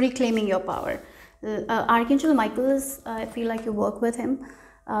 Yes, you're reclaiming your power. Archangel Michael is, I feel like you work with him.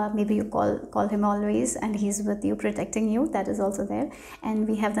 Maybe you call him always, and he's with you, protecting you. That is also there. And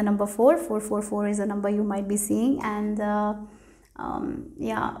we have the number 4. 444 is a number you might be seeing. And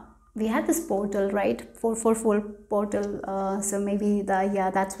yeah, we had this portal, right? 444 portal. So maybe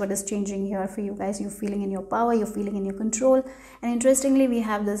that's what is changing here for you guys. You're feeling in your power, you're feeling in your control. And interestingly, we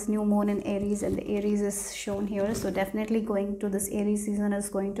have this new moon in Aries, and the Aries is shown here. So definitely going to this Aries season is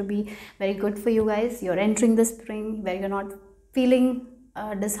going to be very good for you guys. You're entering the spring where you're not feeling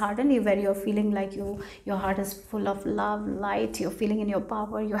disheartened, where you're feeling like your heart is full of love, light. You're feeling in your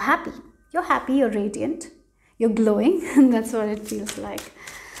power. You're happy, you're radiant, you're glowing. And that's what it feels like.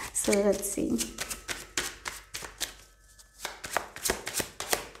 So let's see.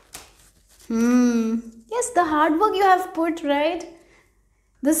 Yes, the hard work you have put, right?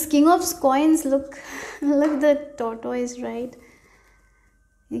 This King of Coins, look the tortoise, right?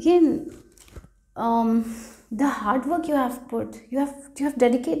 Again, the hard work you have put, you have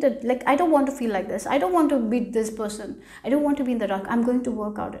dedicated. Like, I don't want to feel like this. I don't want to be this person. I don't want to be in the dark. I'm going to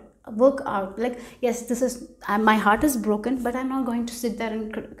work out. Like, yes, this is, my heart is broken, but I'm not going to sit there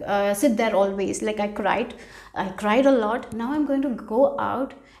and sit there always. Like, I cried a lot. Now I'm going to go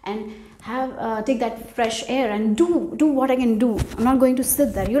out and have take that fresh air and do what I can do. I'm not going to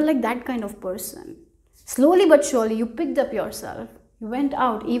sit there. You're like that kind of person. Slowly but surely, you picked up yourself. You went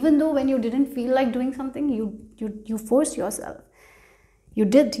out, even though when you didn't feel like doing something, you forced yourself. You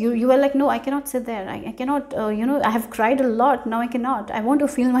did. You were like, no, I cannot sit there. I cannot, I have cried a lot. Now I cannot. I want to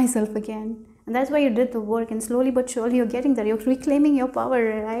feel myself again. And that's why you did the work. And slowly but surely, you're getting there. You're reclaiming your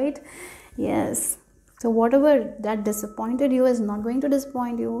power, right? Yes. So whatever that disappointed you is not going to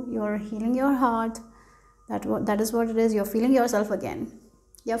disappoint you. You're healing your heart. That is what it is. You're feeling yourself again.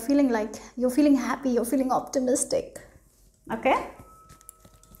 You're feeling happy. You're feeling optimistic. Okay?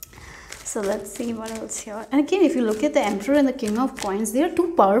 So let's see what else here. And again, if you look at the Emperor and the King of Coins, they are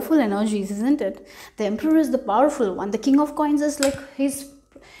two powerful energies, isn't it? The Emperor is the powerful one. The King of Coins is like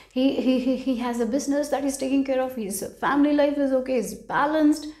he has a business that he's taking care of. His family life is okay. He's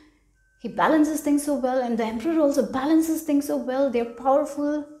balanced. He balances things so well. And the Emperor also balances things so well. They're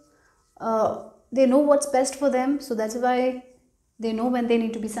powerful. They know what's best for them. So that's why they know when they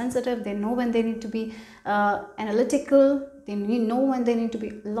need to be sensitive. They know when they need to be analytical. They know when they need to be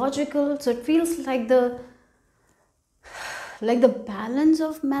logical. So it feels like the balance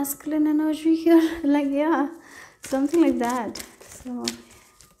of masculine energy here. Like, yeah, something like that. So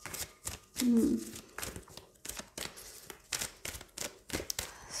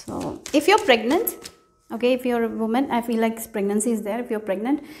so if you're pregnant, okay, if you're a woman, I feel like pregnancy is there. If you're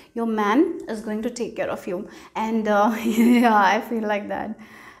pregnant, your man is going to take care of you. And yeah, I feel like that.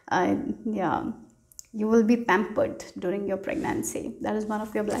 Yeah, you will be pampered during your pregnancy. That is one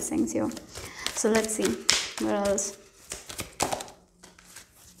of your blessings here. So let's see, where else?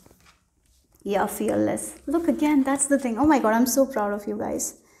 Yeah, fearless. Look again, that's the thing. Oh my God, I'm so proud of you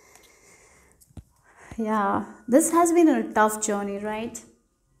guys. Yeah, this has been a tough journey, right?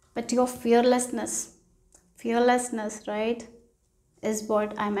 But your fearlessness, right, is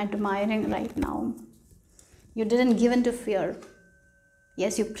what I'm admiring right now. You didn't give in to fear.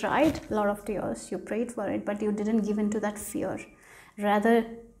 Yes, you cried a lot of tears, you prayed for it, but you didn't give in to that fear. Rather,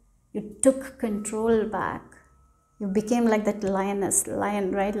 you took control back. You became like that lion,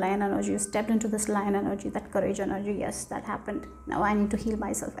 right? Lion energy. You stepped into this lion energy, that courage energy. Yes, that happened. Now I need to heal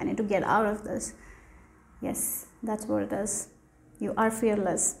myself. I need to get out of this. Yes, that's what it is. You are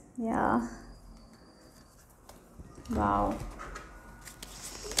fearless. Yeah. Wow.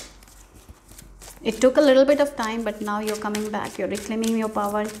 It took a little bit of time, but now you're coming back. You're reclaiming your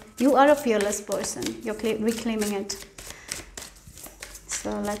power. You are a fearless person. You're reclaiming it.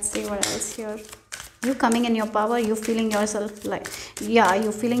 So let's see what else here. You coming in your power. You feeling yourself like, yeah,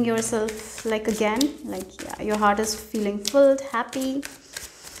 you're feeling yourself like again. Like, yeah, your heart is feeling filled, happy.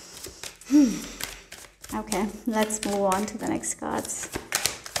 Okay, let's move on to the next cards.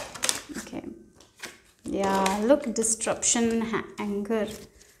 Okay. Yeah, look, disruption, anger.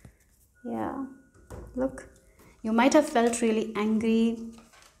 Yeah. Look, you might have felt really angry.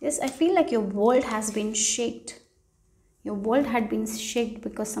 Yes, I feel like your world has been shaken. Your world had been shaken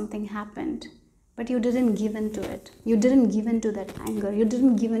because something happened. But you didn't give in to it. You didn't give in to that anger. You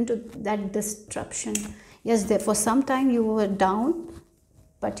didn't give in to that disruption. Yes, for some time you were down.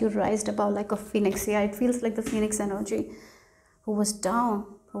 but you rised above like a phoenix. Yeah, it feels like the phoenix energy, who was down.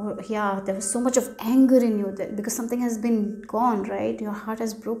 Yeah, there was so much of anger in you because something has been gone, right? Your heart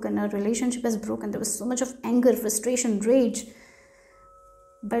has broken, a relationship has broken. There was so much of anger, frustration, rage.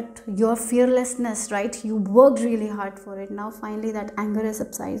 But your fearlessness, right? You worked really hard for it. Now finally that anger has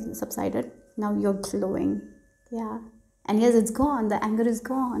subsided. Now you're glowing. Yeah. And yes, it's gone. The anger is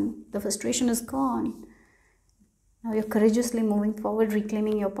gone. The frustration is gone. Now you're courageously moving forward,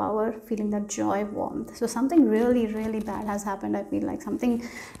 reclaiming your power, feeling that joy, warmth. So something really, really bad has happened. I feel like something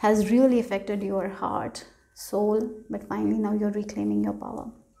has really affected your heart, soul, but finally now you're reclaiming your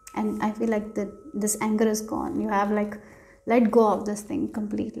power. And I feel like this anger is gone. You have like let go of this thing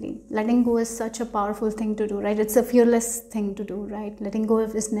completely. Letting go is such a powerful thing to do, right? It's a fearless thing to do, right? Letting go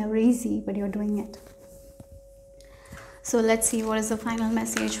is never easy, but you're doing it. So let's see what is the final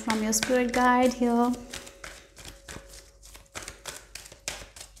message from your spirit guide here.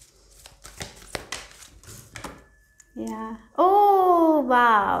 Yeah. Oh,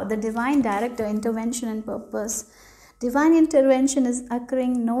 wow. The divine director, intervention and purpose. Divine intervention is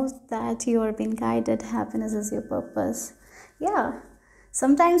occurring, knows that you are being guided. Happiness is your purpose. Yeah.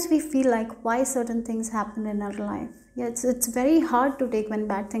 Sometimes we feel like why certain things happen in our life. Yeah, it's very hard to take when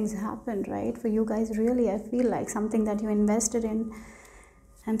bad things happen, right? For you guys, really, I feel like something that you invested in.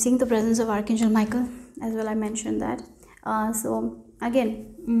 I'm seeing the presence of Archangel Michael as well. I mentioned that. So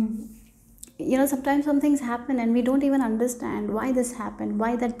again, you know, sometimes some things happen and we don't even understand why this happened,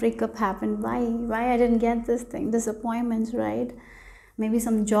 why that breakup happened, why I didn't get this thing, disappointments, right? Maybe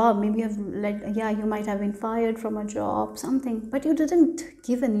some job, maybe you might have been fired from a job, something, but you didn't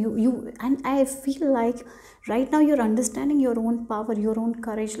give in. And I feel like right now you're understanding your own power, your own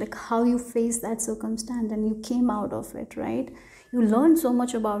courage, like how you face that circumstance and you came out of it, right? You learn so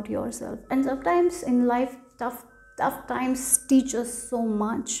much about yourself. And sometimes in life, tough times teach us so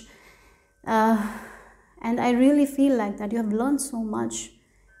much. And I really feel like that you have learned so much,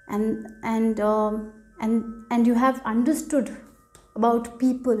 and you have understood about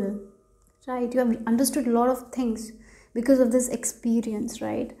people, right? You have understood a lot of things because of this experience,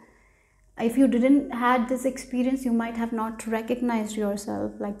 right? If you didn't had this experience, you might have not recognized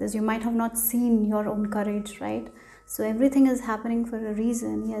yourself like this. You might have not seen your own courage, right? So everything is happening for a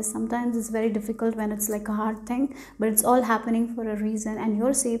reason. Yes, sometimes it's very difficult when it's like a hard thing, but it's all happening for a reason, and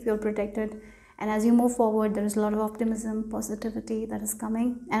you're safe, you're protected. And as you move forward, there is a lot of optimism, positivity that is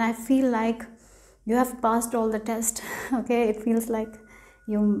coming. And I feel like you have passed all the tests. Okay, it feels like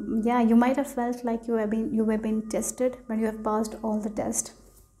you might have felt like you were being tested, but you have passed all the tests.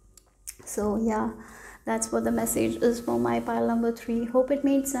 So yeah, that's what the message is for my pile number 3. Hope it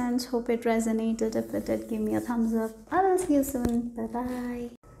made sense. Hope it resonated. If it did, give me a thumbs up. I will see you soon. Bye bye.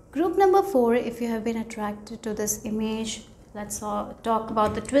 Group number 4, if you have been attracted to this image, let's talk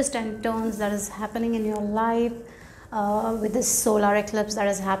about the twists and turns that is happening in your life with this solar eclipse that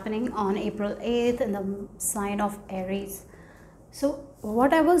is happening on April 8th in the sign of Aries. So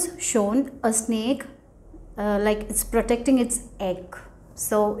what I was shown, a snake, like it's protecting its egg.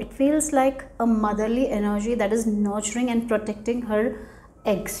 So it feels like a motherly energy that is nurturing and protecting her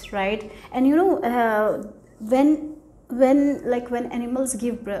eggs, right? And you know, when animals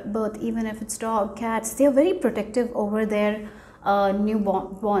give birth, even if it's dog, cats, they are very protective over their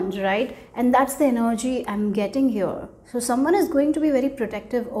newborns, right? And that's the energy I'm getting here. So someone is going to be very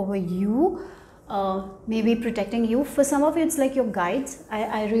protective over you, maybe protecting you. For some of you, it's like your guides.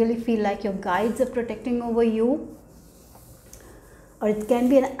 I really feel like your guides are protecting over you. Or it can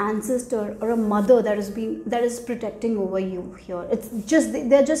be an ancestor or a mother that is protecting over you here. It's just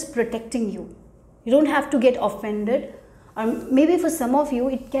they're just protecting you. You don't have to get offended. Or maybe for some of you,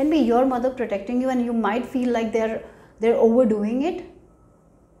 it can be your mother protecting you, and you might feel like they're overdoing it.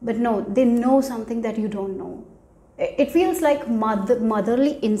 But no, they know something that you don't know. It feels like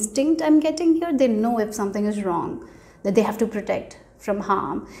motherly instinct I'm getting here. They know if something is wrong, that they have to protect from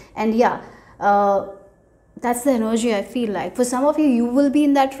harm. And yeah, that's the energy I feel like. For some of you, you will be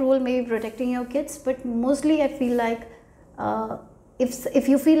in that role, maybe protecting your kids, but mostly I feel like if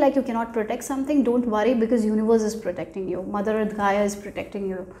you feel like you cannot protect something, don't worry, because universe is protecting you. Mother Earth Gaia is protecting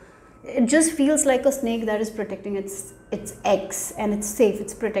you. It just feels like a snake that is protecting its eggs, and it's safe,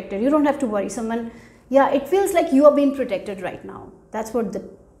 it's protected. You don't have to worry. It feels like you are being protected right now. That's what the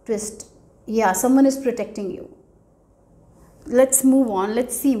twist. Yeah, someone is protecting you. Let's move on.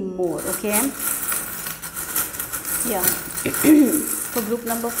 Let's see more, okay? Yeah. For group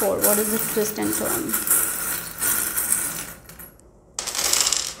number 4, what is the twist and turn?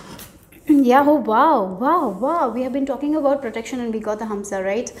 Yeah, oh wow. We have been talking about protection, and we got the Hamsa,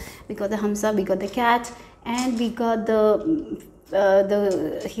 right? We got the Hamsa, we got the cat, and we got the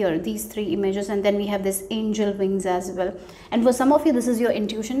these three images, and then we have this angel wings as well. And for some of you, this is your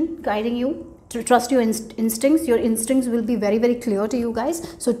intuition guiding you to trust your instincts. Your instincts will be very, very clear to you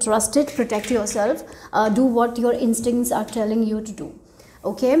guys, so trust it, protect yourself, do what your instincts are telling you to do.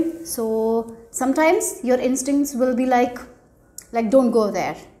 Okay, so sometimes your instincts will be like don't go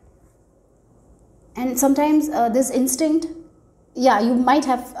there, and sometimes this instinct, yeah, you might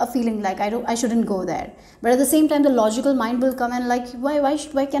have a feeling like I shouldn't go there, but at the same time the logical mind will come and like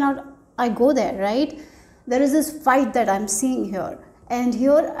why cannot I go there, right? There is this fight that I'm seeing here, and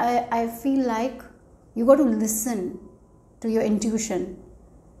here I feel like you got to listen to your intuition.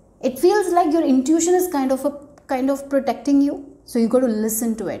 It feels like your intuition is kind of protecting you, so you got to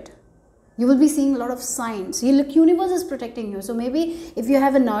listen to it. You will be seeing a lot of signs. Your universe is protecting you. So maybe if you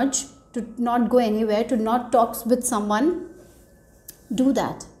have a nudge to not go anywhere, to not talk with someone, do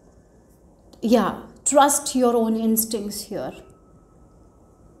that. Yeah, trust your own instincts here.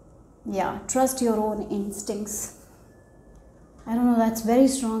 Yeah, trust your own instincts. I don't know, that's very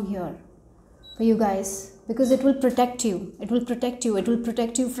strong here for you guys, because it will protect you. It will protect you. It will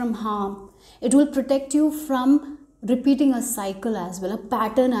protect you from harm. It will protect you from repeating a cycle as well, a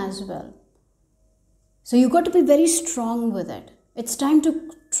pattern as well. So you got to be very strong with it. It's time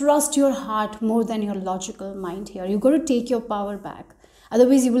to trust your heart more than your logical mind here. You got to take your power back.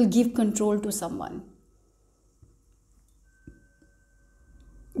 Otherwise, you will give control to someone.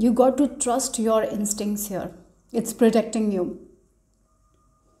 You got to trust your instincts here. It's protecting you.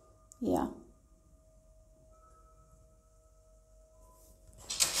 Yeah.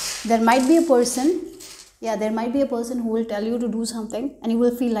 There might be a person, there might be a person who will tell you to do something and you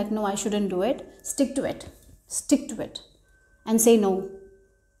will feel like, no, I shouldn't do it. Stick to it. Stick to it. And say no.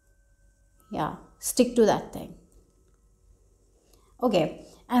 Yeah, stick to that thing. Okay,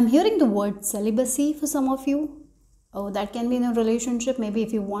 I'm hearing the word celibacy for some of you. Oh, that can be in a relationship. Maybe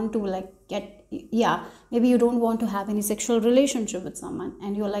if you want to maybe you don't want to have any sexual relationship with someone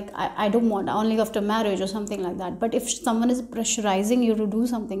and you're like, I don't want, only after marriage or something like that. But if someone is pressurizing you to do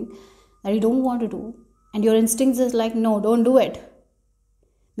something that you don't want to do and your instincts is like, no, don't do it.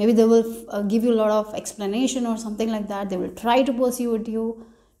 Maybe they will give you a lot of explanation or something like that. They will try to persuade you.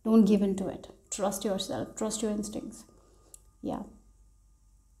 Don't give in to it. Trust yourself. Trust your instincts. Yeah.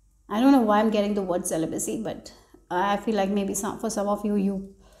 I don't know why I'm getting the word celibacy, but I feel like maybe for some of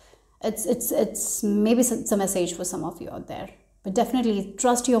you, it's maybe it's a message for some of you out there. But definitely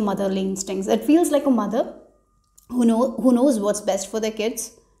trust your motherly instincts. It feels like a mother who knows what's best for their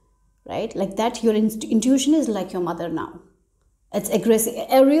kids, right? Like that, your intuition is like your mother now. It's aggressive.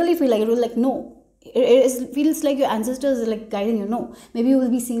 I really feel like no. It feels like your ancestors are like guiding you. No, maybe you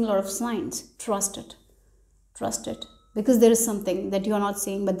will be seeing a lot of signs. Trust it. Trust it. Because there is something that you are not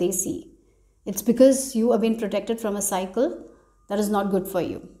seeing, but they see. It's because you have been protected from a cycle that is not good for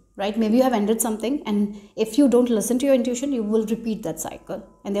you, right? Maybe you have ended something, and if you don't listen to your intuition, you will repeat that cycle,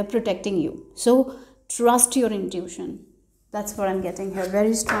 and they're protecting you. So trust your intuition. That's what I'm getting here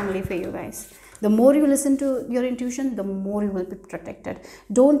very strongly for you guys. The more you listen to your intuition, the more you will be protected.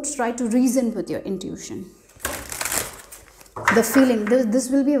 Don't try to reason with your intuition. The feeling, this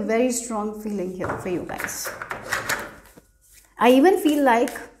will be a very strong feeling here for you guys. I even feel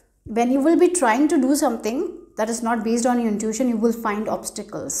like when you will be trying to do something that is not based on your intuition, you will find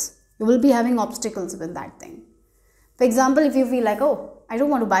obstacles. You will be having obstacles with that thing. For example, if you feel like, oh, I don't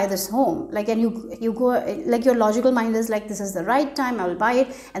want to buy this home, like, and you go, like your logical mind is like, this is the right time, I will buy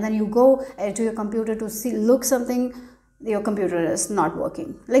it, and then you go to your computer to look something, your computer is not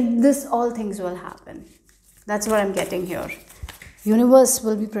working. Like this, all things will happen. That's what I'm getting here. Universe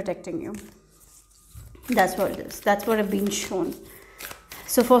will be protecting you. That's what it is. That's what I've been shown.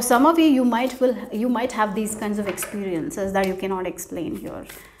 So for some of you, you might have these kinds of experiences that you cannot explain here.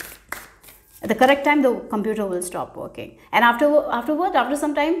 At the correct time, the computer will stop working, and after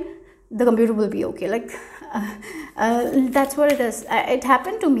some time, the computer will be okay. Like that's what it is. It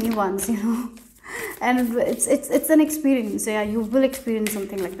happened to me once, and it's an experience. Yeah, you will experience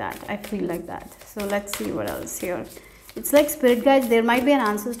something like that. I feel like that. So let's see what else here. It's like spirit guides. There might be an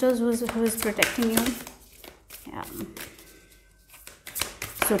ancestor who is protecting you. Yeah.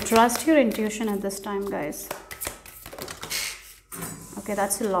 So trust your intuition at this time, guys. Okay,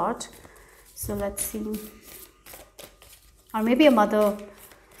 that's a lot. So let's see. Or maybe a mother.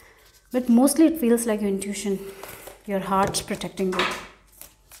 But mostly it feels like your intuition. Your heart's protecting you.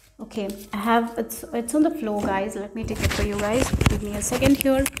 Okay, I have, it's on the floor, guys. Let me take it for you guys. Give me a second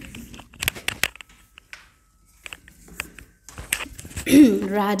here.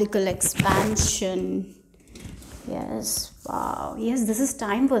 Radical expansion. Yes, wow. Yes, this is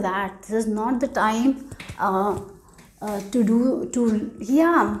time for that. This is not the time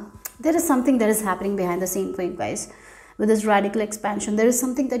yeah, there is something that is happening behind the scene for you guys with this radical expansion. There is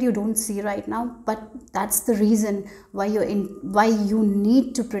something that you don't see right now, but that's the reason why why you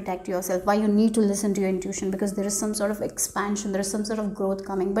need to protect yourself, why you need to listen to your intuition, because there is some sort of expansion, there is some sort of growth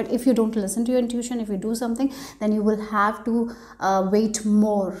coming. But if you don't listen to your intuition, if you do something, then you will have to wait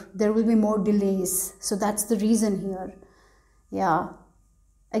more. There will be more delays. So that's the reason here. Yeah,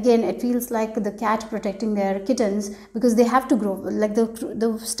 again, it feels like the cat protecting their kittens, because they have to grow, like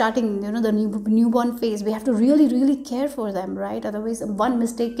the starting, you know, the newborn phase. We have to really care for them, right? Otherwise one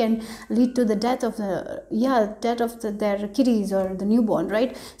mistake can lead to the death of their kitties or the newborn,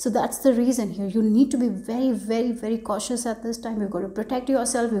 right? So that's the reason here. You need to be very cautious at this time. You've got to protect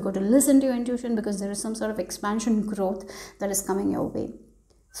yourself, you've got to listen to your intuition, because there is some sort of expansion, growth that is coming your way.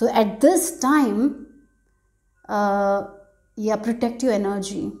 So at this time, protect your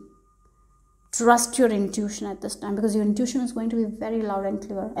energy. Trust your intuition at this time, because your intuition is going to be very loud and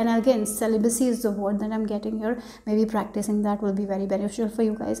clear. And again, celibacy is the word that I'm getting here. Maybe practicing that will be very beneficial for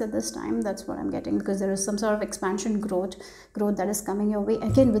you guys at this time. That's what I'm getting, because there is some sort of expansion, growth that is coming your way.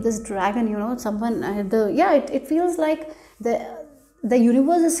 Again, with this dragon, you know, someone it feels like the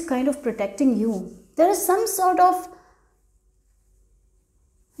universe is kind of protecting you. There is some sort of,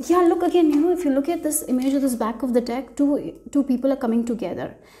 yeah, look again, you know, if you look at this image of this back of the deck, two people are coming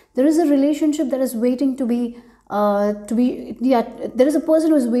together. There is a relationship that is waiting to be there is a person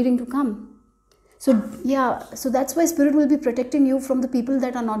who is waiting to come. So yeah, so that's why spirit will be protecting you from the people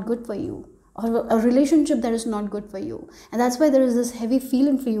that are not good for you, or a relationship that is not good for you. And that's why there is this heavy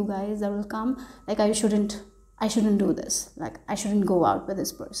feeling for you guys that will come, like I shouldn't do this, like I shouldn't go out with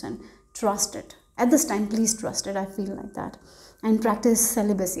this person. Trust it at this time, please trust it. I feel like that. And practice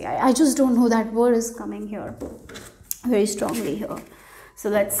celibacy. I just don't know, that word is coming here very strongly here. So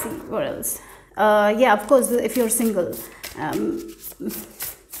let's see what else. Yeah, of course, if you're single,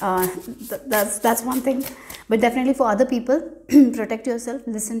 that's one thing. But definitely for other people, protect yourself,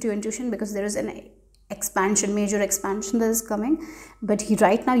 listen to your intuition, because there is an expansion, major expansion that is coming. But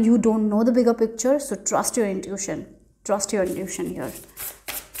right now you don't know the bigger picture, so trust your intuition. Trust your intuition here.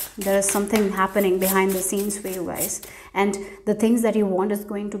 There is something happening behind the scenes for you guys, and the things that you want is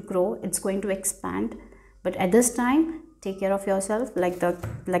going to grow, it's going to expand. But at this time, take care of yourself, like the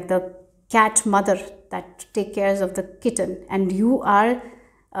cat mother that take care of the kitten. And you are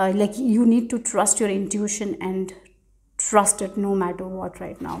you need to trust your intuition and trust it no matter what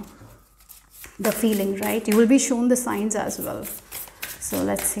right now. The feeling, right? You will be shown the signs as well. So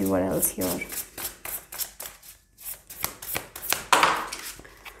let's see what else here.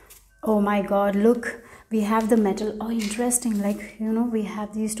 Oh my god, look, we have the metal. Oh, interesting. Like, you know, we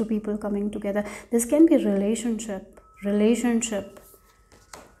have these two people coming together. This can be relationship.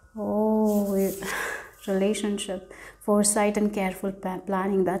 Oh, relationship. Foresight and careful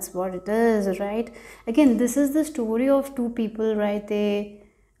planning. That's what it is, right? Again, this is the story of two people, right?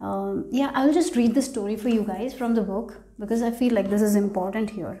 I'll just read the story for you guys from the book, because I feel like this is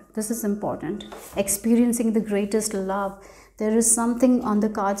important here. This is important. Experiencing the greatest love. There is something on the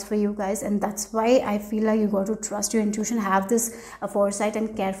cards for you guys, and that's why I feel like you got to trust your intuition. Have this foresight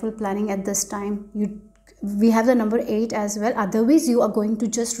and careful planning at this time. We have the number 8 as well. Otherwise you are going to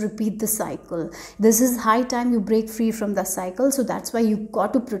just repeat the cycle. This is high time you break free from the cycle. So that's why you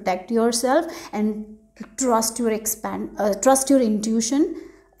got to protect yourself and trust your intuition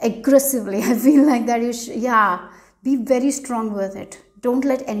aggressively. I feel like that you be very strong with it. Don't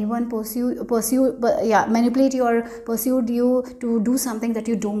let anyone manipulate you or persuade you to do something that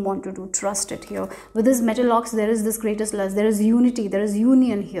you don't want to do. Trust it here. With this metal locks, there is this greatest love. There is unity. There is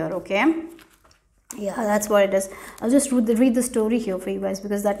union here, okay? Yeah, that's what it is. I'll just read the story here for you guys,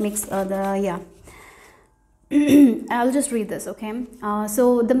 because that makes I'll just read this, okay?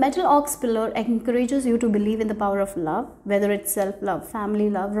 So the metal ox pillar encourages you to believe in the power of love, whether it's self-love, family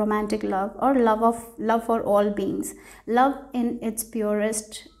love, romantic love, or love for all beings. Love in its pure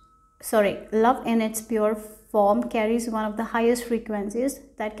form carries one of the highest frequencies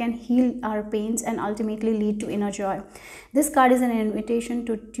that can heal our pains and ultimately lead to inner joy. This card is an invitation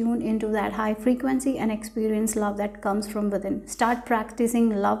to tune into that high frequency and experience love that comes from within. Start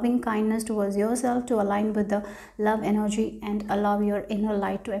practicing loving kindness towards yourself to align with the love energy and allow your inner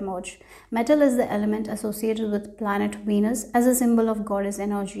light to emerge. Metal is the element associated with planet Venus. As a symbol of goddess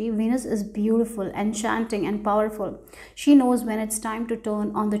energy, Venus is beautiful, enchanting, and powerful. She knows when it's time to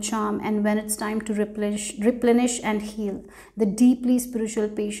turn on the charm and when it's time to replenish and heal. The deeply spiritual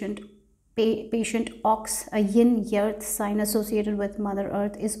patient ox, a yin earth sign associated with Mother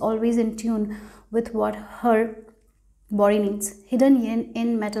Earth, is always in tune with what her body needs. Hidden yin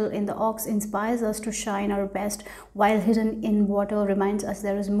in metal in the ox inspires us to shine our best, while hidden in water reminds us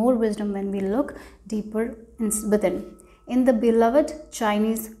there is more wisdom when we look deeper within. In the beloved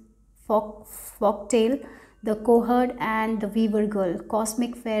Chinese folktale, the cowherd and the weaver girl,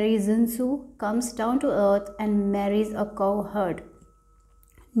 cosmic fairy Zinsu comes down to earth and marries a cowherd.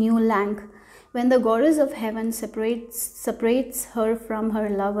 New Lang. When the goddess of heaven separates her from her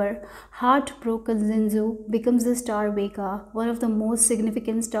lover, heartbroken Zinzu becomes the star Vega, one of the most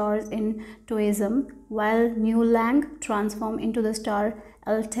significant stars in Taoism, while New Lang transforms into the star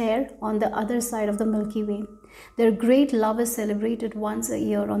Altair on the other side of the Milky Way. Their great love is celebrated once a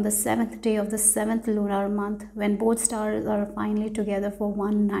year on the 7th day of the 7th lunar month, when both stars are finally together for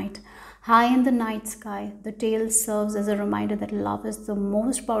one night. High in the night sky, the tale serves as a reminder that love is the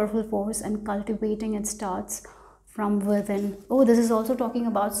most powerful force and cultivating it starts from within. Oh, this is also talking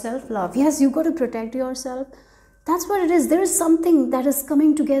about self-love. Yes, you got to protect yourself. That's what it is. There is something that is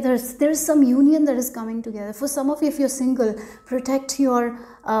coming together. There is some union that is coming together. For some of you, if you're single, protect your,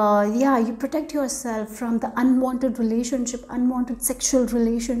 you protect yourself from the unwanted relationship, unwanted sexual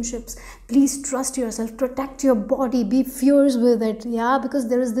relationships. Please trust yourself. Protect your body. Be fierce with it. Yeah, because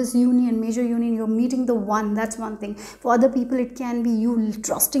there is this union, major union. You're meeting the one. That's one thing. For other people, it can be you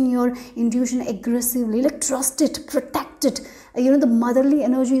trusting your intuition aggressively. Like, trust it. Protect it. The motherly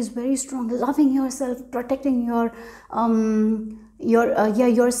energy is very strong. Loving yourself, protecting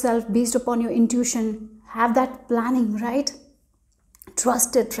yourself based upon your intuition. Have that planning, right?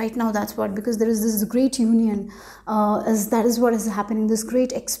 Trust it right now. That's what, because there is this great union, that is what is happening, this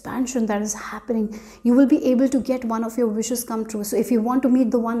great expansion that is happening. You will be able to get one of your wishes come true. So if you want to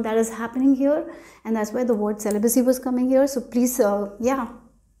meet the one, that is happening here, and that's why the word celibacy was coming here. So please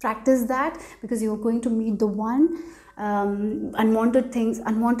practice that, because you're going to meet the one. Unwanted things,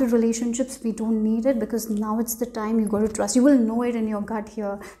 unwanted relationships, we don't need it, because now it's the time. You got to trust. You will know it in your gut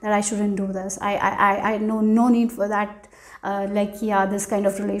here that I shouldn't do this. I know no need for that. This kind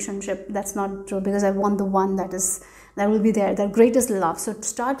of relationship, that's not true, because I want the one that will be there, the greatest love. So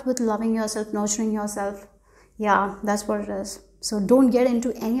start with loving yourself, nurturing yourself. Yeah, that's what it is. So don't get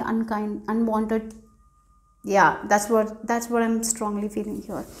into any unwanted. Yeah, that's what I'm strongly feeling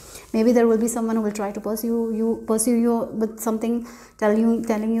here. Maybe there will be someone who will try to pursue you with something,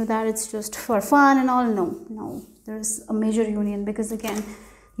 telling you that it's just for fun and all. No, there's a major union, because again,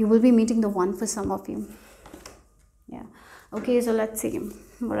 you will be meeting the one for some of you. Yeah. Okay, so let's see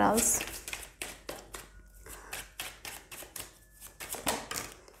what else.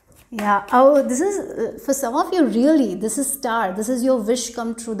 Yeah. Oh, this is for some of you, really, this is star. This is your wish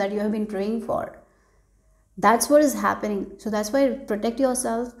come true that you have been praying for. That's what is happening. So that's why protect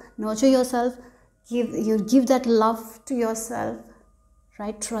yourself, nurture yourself, give that love to yourself,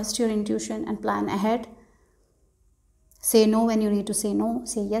 right? Trust your intuition and plan ahead. Say no when you need to say no.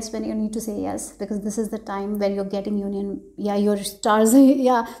 Say yes when you need to say yes, because this is the time where you're getting union. Yeah, your stars.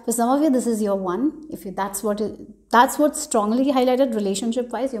 Yeah, for some of you, this is your one. That's what's strongly highlighted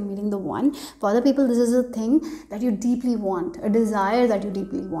relationship-wise. You're meeting the one. For other people, this is a thing that you deeply want, a desire that you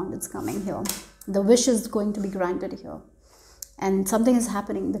deeply want. It's coming here. The wish is going to be granted here, and something is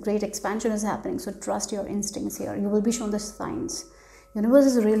happening. The great expansion is happening. So trust your instincts here. You will be shown the signs. Universe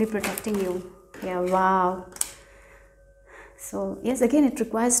is really protecting you. Yeah, wow. So yes, again, it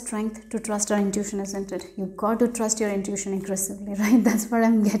requires strength to trust our intuition, isn't it? You've got to trust your intuition aggressively, right? That's what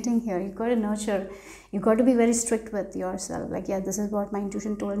I'm getting here. You've got to nurture. You've got to be very strict with yourself. Like, yeah, this is what my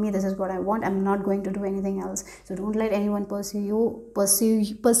intuition told me. This is what I want. I'm not going to do anything else. So don't let anyone persuade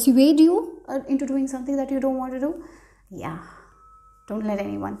you into doing something that you don't want to do. Yeah. Don't let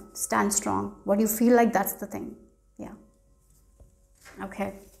anyone. Stand strong. What you feel like, that's the thing. Yeah.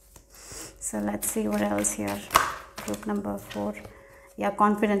 Okay. So let's see what else here. Group number 4. Yeah,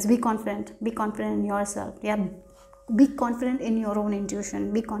 confidence. Be confident. Be confident in yourself. Yeah, be confident in your own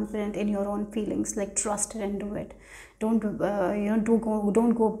intuition. Be confident in your own feelings. Like, trust it and do it. Don't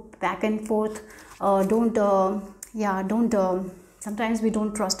go back and forth. Sometimes we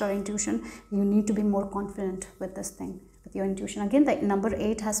don't trust our intuition. You need to be more confident with this thing, with your intuition. Again, the number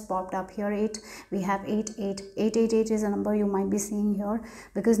 8 has popped up here. 8, we have 888 is a number you might be seeing here,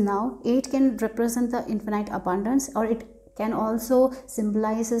 because now 8 can represent the infinite abundance, or it can also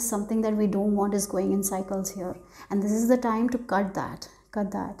symbolizes something that we don't want is going in cycles here, and this is the time to cut that,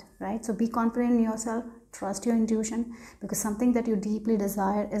 right? So be confident in yourself, trust your intuition, because something that you deeply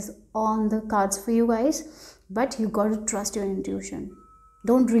desire is on the cards for you guys, but you got to trust your intuition.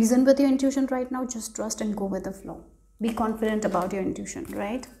 Don't reason with your intuition right now, just trust and go with the flow. Be confident about your intuition,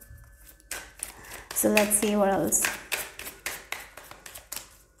 right? So let's see what else.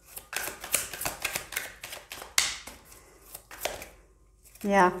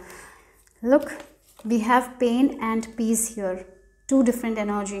 Yeah, look, we have pain and peace here. Two different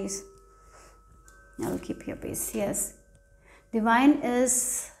energies. I'll keep your peace. Yes. Divine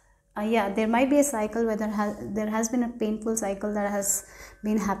is, yeah, there might be a cycle where there has been a painful cycle that has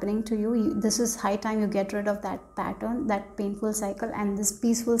been happening to you. This is high time you get rid of that pattern, that painful cycle, and this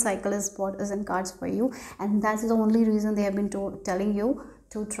peaceful cycle is what is in cards for you. And that's the only reason they have been telling you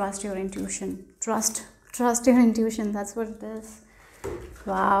to trust your intuition. Trust your intuition. That's what it is.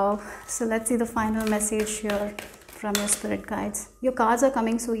 Wow. So let's see the final message here from your spirit guides. Your cards are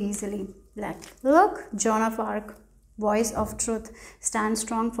coming so easily. Look, Joan of Arc. Voice of truth. Stand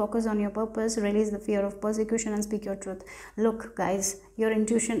strong, focus on your purpose, release the fear of persecution and speak your truth. Look guys, your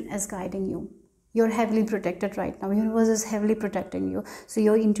intuition is guiding you. You're heavily protected right now. Universe is heavily protecting you. So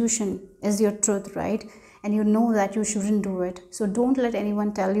your intuition is your truth, right? And you know that you shouldn't do it. So don't let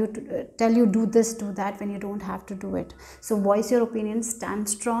anyone tell you do this, do that when you don't have to do it. So voice your opinion, stand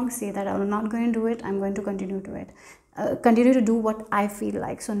strong, say that I'm not going to do it, I'm going to continue to do it. Continue to do what I feel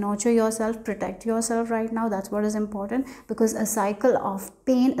like. So nurture yourself, protect yourself right now. That's what is important, because a cycle of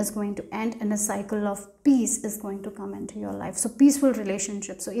pain is going to end and a cycle of peace is going to come into your life. So peaceful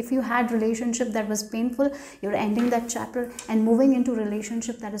relationship. So if you had relationship that was painful, you're ending that chapter and moving into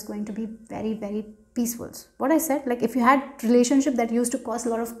relationship that is going to be very, very peaceful. What I said, like if you had relationship that used to cause a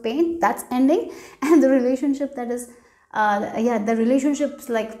lot of pain, that's ending, and the relationship that is the relationships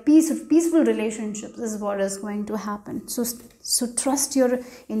like peaceful relationships is what is going to happen. So trust your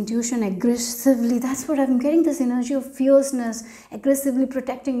intuition aggressively. That's what I'm getting, this energy of fierceness, aggressively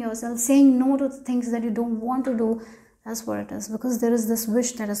protecting yourself, saying no to the things that you don't want to do. That's what it is, because there is this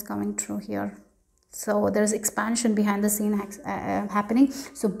wish that is coming true here. So there is expansion behind the scene happening.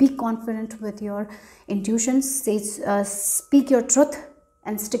 So be confident with your intuition, speak your truth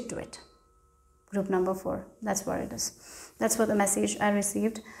and stick to it. Group number 4, that's what it is. That's what the message I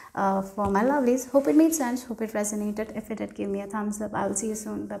received for my lovelies. Hope it made sense, hope it resonated. If it did, give me a thumbs up. I will see you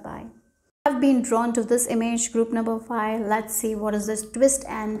soon. Bye bye. I've been drawn to this image, group number 5. Let's see what is this twist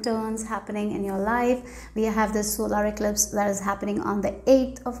and turns happening in your life. We have this solar eclipse that is happening on the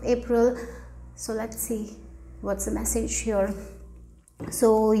 8th of April. So let's see what's the message here.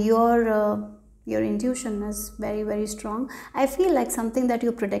 So your intuition is very, very strong. I feel like something that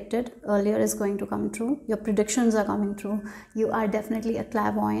you predicted earlier is going to come true. Your predictions are coming true. You are definitely a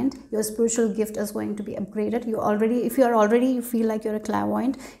clairvoyant. Your spiritual gift is going to be upgraded. You feel like you're a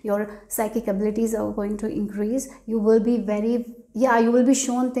clairvoyant, your psychic abilities are going to increase. You will be you will be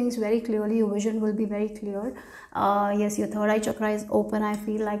shown things very clearly. Your vision will be very clear. Yes, your third eye chakra is open. I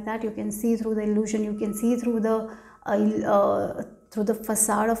feel like that. You can see through the illusion. You can see through the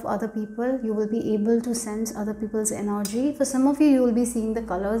facade of other people. You will be able to sense other people's energy. For some of you, you will be seeing the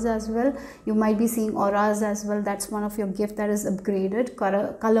colors as well. You might be seeing auras as well. That's one of your gift that is upgraded.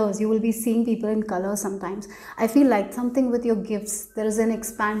 Colors, you will be seeing people in color sometimes. I feel like something with your gifts, there is an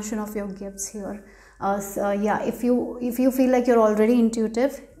expansion of your gifts here. If you feel like you're already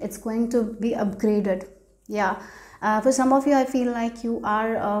intuitive, it's going to be upgraded. For some of you, I feel like you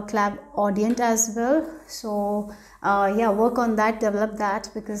are clairaudient as well. So work on that, develop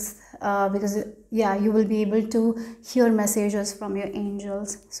that, because you will be able to hear messages from your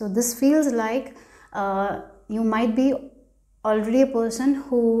angels. So this feels like you might be already a person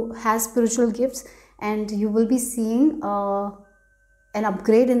who has spiritual gifts, and you will be seeing an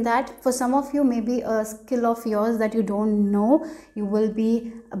upgrade in that. For some of you, maybe a skill of yours that you don't know, you will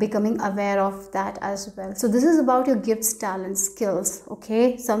be becoming aware of that as well. So this is about your gifts, talents, skills.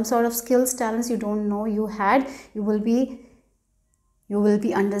 Okay, some sort of skills, talents you don't know you had, you will be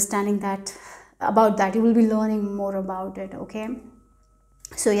understanding that, about that. You will be learning more about it. Okay,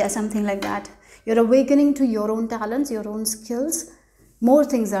 so yeah, something like that. You're awakening to your own talents, your own skills. More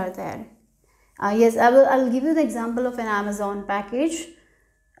things are there. Yes, I'll give you the example of an Amazon package.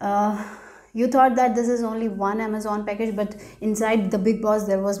 You thought that this is only one Amazon package, but inside the big box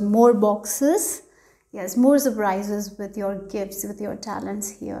there was more boxes. Yes, more surprises with your gifts, with your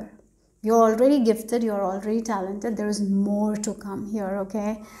talents here. You're already gifted, you're already talented. There is more to come here.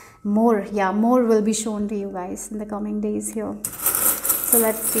 Okay, more will be shown to you guys in the coming days here. So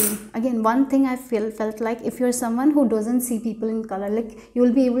let's see. Again, one thing I felt like, if you're someone who doesn't see people in color, like you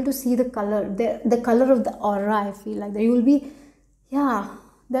will be able to see the color, the color of the aura. I feel like that you will be,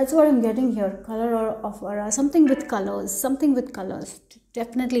 that's what I'm getting here. Color of aura, something with colors,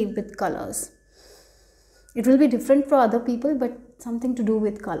 definitely with colors. It will be different for other people, but something to do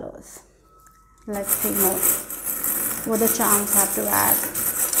with colors. Let's see more what the charms have to add.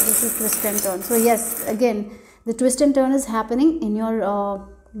 This is twist and turn. So yes, again, the twist and turn is happening in your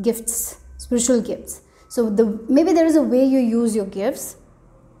gifts, spiritual gifts. So maybe there is a way you use your gifts.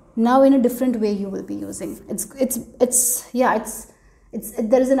 Now in a different way you will be using. There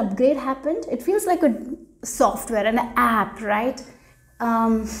is an upgrade happened. It feels like a software, an app, right?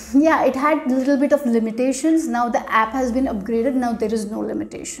 Yeah, it had a little bit of limitations. Now the app has been upgraded. Now there is no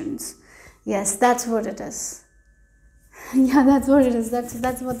limitations. Yes, that's what it is. Yeah, that's what it is.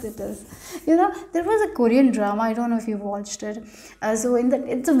 That's what it is. You know, there was a Korean drama. I don't know if you watched it. So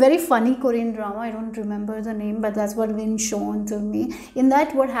it's a very funny Korean drama. I don't remember the name, but that's what been shown to me. In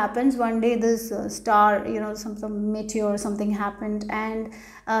that, what happens one day, this star, you know, some meteor or something happened, and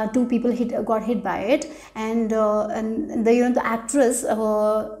two people got hit by it, and the actress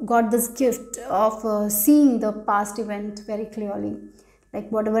got this gift of seeing the past event very clearly, like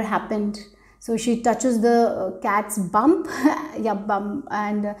whatever happened. So she touches the cat's bump, yeah, bump,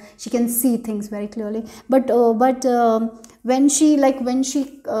 and she can see things very clearly. But when she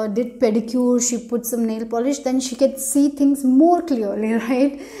did pedicure, she put some nail polish, then she could see things more clearly,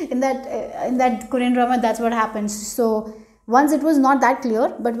 right? In that Korean drama, that's what happens. So once it was not that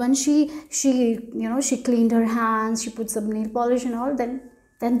clear, but when she cleaned her hands, she put some nail polish and all, then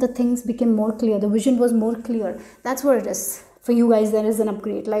the things became more clear. The vision was more clear. That's what it is. For you guys, there is an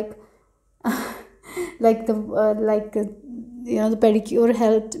upgrade, like the pedicure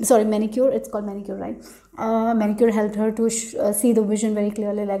helped, sorry, manicure, it's called manicure, right? Manicure helped her to see the vision very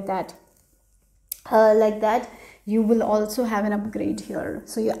clearly, like that. You will also have an upgrade here.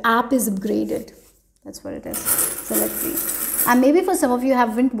 So your app is upgraded. That's what it is. So let's see. And maybe for some of you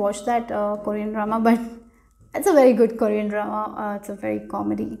haven't watched that Korean drama, but it's a very good Korean drama. It's a very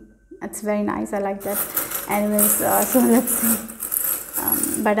comedy. It's very nice. I like that. Anyways, so let's see.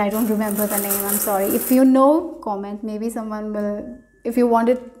 But I don't remember the name. I'm sorry. If you know, comment. Maybe someone will. If you want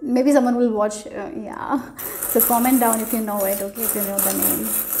it, maybe someone will watch. Yeah. So comment down if you know it. Okay, if you know the name.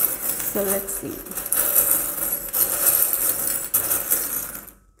 So let's see.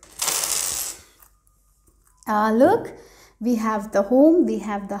 Look, we have the home, we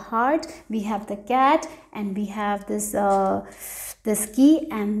have the heart, we have the cat, and we have this key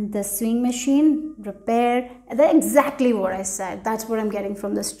and the sewing machine, repair. That's exactly what I said. That's what I'm getting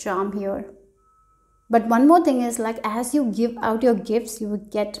from this charm here. But one more thing is, like, as you give out your gifts, you will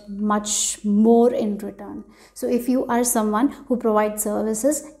get much more in return. So if you are someone who provides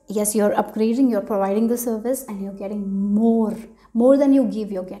services, yes, you're upgrading, you're providing the service, and you're getting more than you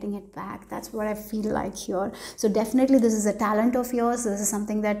give, you're getting it back. That's what I feel like here. So definitely this is a talent of yours. This is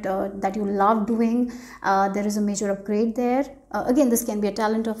something that you love doing. There is a major upgrade there. Again, this can be a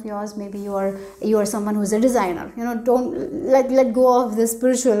talent of yours. Maybe you are someone who's a designer. You know, don't let go of the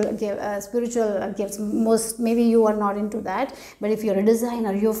spiritual gifts. Maybe you are not into that. But if you're a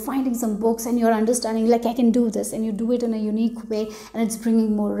designer, you're finding some books and you're understanding, like, I can do this, and you do it in a unique way, and it's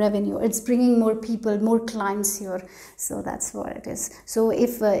bringing more revenue. It's bringing more people, more clients here. So that's what it is. So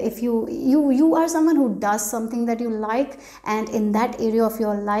if you are someone who does something that you like, and in that area of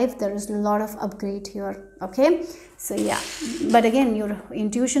your life there is a lot of upgrade here. Okay, so yeah, but again, your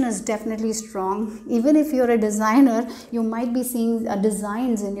intuition is definitely strong. Even if you're a designer, you might be seeing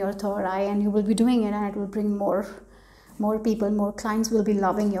designs in your third eye, and you will be doing it, and it will bring more people, more clients will be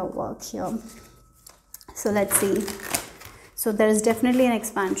loving your work here. So let's see. So there is definitely an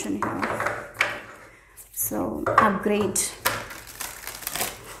expansion here. So upgrade.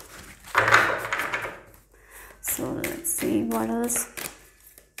 So let's see what else.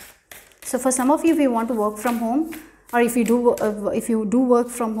 So for some of you, if you want to work from home, or if you do work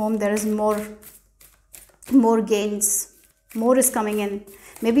from home, there is more gains. More is coming in.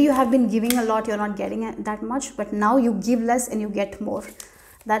 Maybe you have been giving a lot, you're not getting that much, but now you give less and you get more.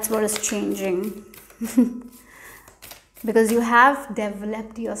 That's what is changing. Because you have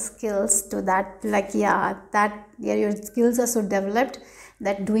developed your skills to that, your skills are so developed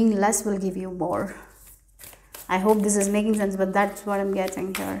that doing less will give you more. I hope this is making sense, but that's what I'm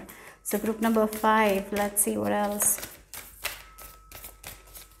getting here. So group number 5, let's see what else.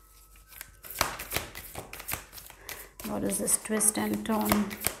 What is this twist and tone?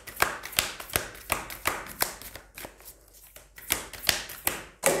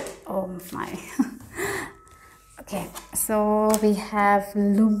 Oh my. Okay, so we have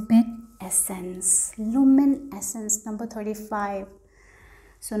luminescence number 35.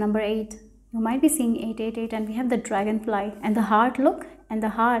 So number 8, you might be seeing 888, and we have the dragonfly and the heart. Look, and the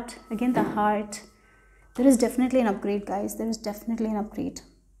heart, again the heart. There is definitely an upgrade, guys. There is definitely an upgrade.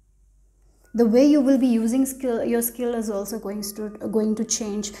 The way you will be using your skill is also going to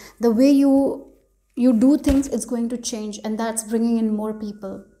change. The way you do things is going to change, and that's bringing in more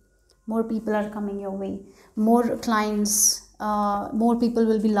people. More people are coming your way. More clients more people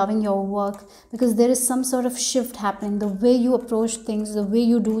will be loving your work, because there is some sort of shift happening. The way you approach things, the way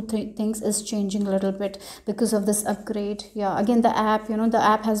you do things is changing a little bit because of this upgrade. Yeah, again, the app, you know, the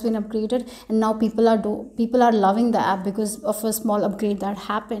app has been upgraded, and now people are loving the app because of a small upgrade that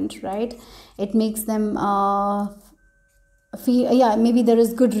happened, right? It makes them feel, yeah, maybe there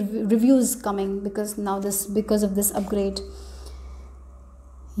is good reviews coming because of this upgrade.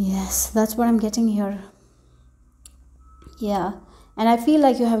 Yes, that's what I'm getting here. Yeah, and I feel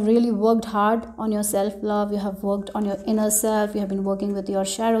like you have really worked hard on your self-love. You have worked on your inner self. You have been working with your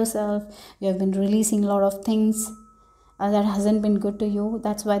shadow self. You have been releasing a lot of things that hasn't been good to you.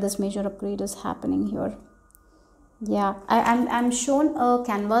 That's why this major upgrade is happening here. Yeah, I'm shown a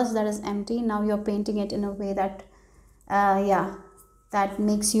canvas that is empty. Now you're painting it in a way that yeah, that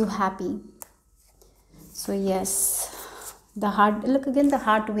makes you happy. So yes, the heart, look again, the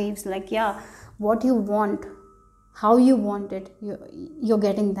heart waves, like, yeah, what you want, how you want it, you're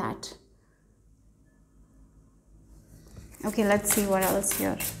getting that. Okay, let's see what else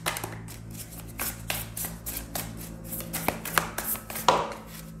here.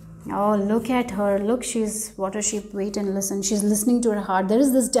 Oh, look at her. Look, she's water sheep. Wait and listen. She's listening to her heart. There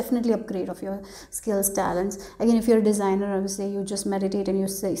is this definitely upgrade of your skills, talents. Again, if you're a designer, I would say you just meditate and you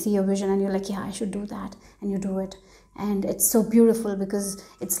see your vision and you're like, yeah, I should do that. And you do it. And it's so beautiful because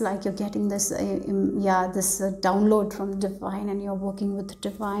it's like you're getting this, this download from divine, and you're working with the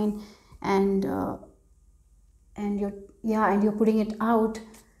divine, and you're putting it out,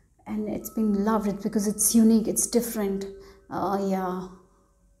 and it's been loved. It's because it's unique. It's different. Yeah.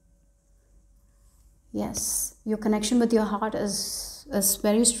 Yes, your connection with your heart is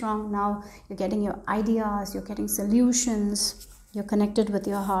very strong now. You're getting your ideas, you're getting solutions, you're connected with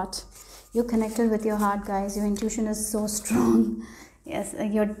your heart. You're connected with your heart, guys. Your intuition is so strong. Yes,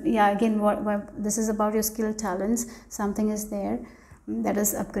 again, what this is about your skill, talents. Something is there that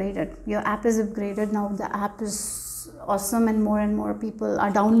is upgraded. Your app is upgraded. Now the app is awesome, and more people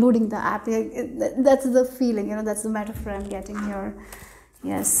are downloading the app. That's the feeling, you know, that's the metaphor I'm getting here.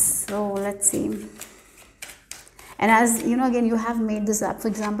 Yes, so let's see. And as you know, again, you have made this app. For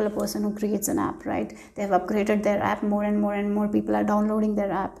example, a person who creates an app, right? They have upgraded their app. More and more people are downloading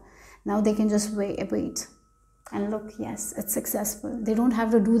their app. Now they can just wait. And look, yes, it's successful. They don't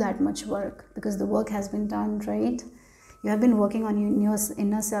have to do that much work because the work has been done, right? You have been working on your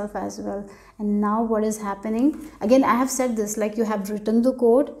inner self as well. And now what is happening? Again, I have said this, like, you have written the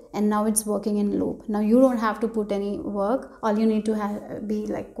code and now it's working in loop. Now you don't have to put any work. All you need to be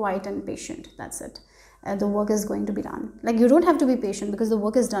like quiet and patient. That's it. The work is going to be done. Like, you don't have to be patient because the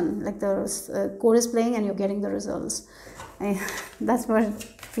work is done. Like, the code is playing and you're getting the results. That's what it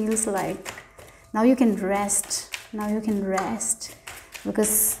feels like. Now you can rest. Now you can rest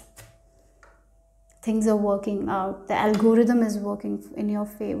because things are working out. The algorithm is working in your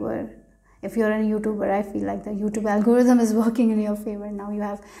favor. If you're a YouTuber, I feel like the YouTube algorithm is working in your favor. Now you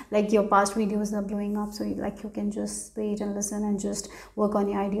have, like, your past videos are blowing up, so you can just wait and listen and just work on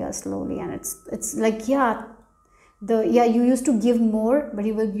your ideas slowly. And it's like, you used to give more, but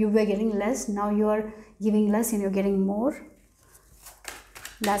you were getting less. Now you are giving less and you're getting more.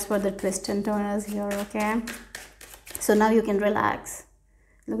 That's what the twist and turn is here. Okay, so now you can relax.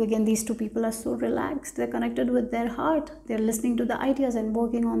 Look, again, these two people are so relaxed. They're connected with their heart. They're listening to the ideas and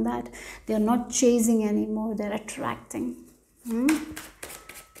working on that. They're not chasing anymore. They're attracting.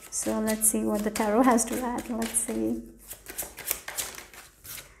 So let's see what the tarot has to add. Let's see.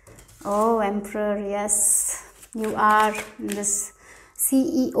 Oh, Emperor, yes. You are in this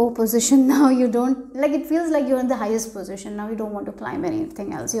CEO position now. You don't, like, it feels like you're in the highest position. Now you don't want to climb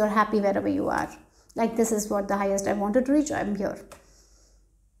anything else. You're happy wherever you are. Like, this is what the highest I wanted to reach. I'm here.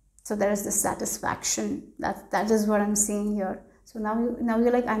 So there is this satisfaction. That is what I'm seeing here. So now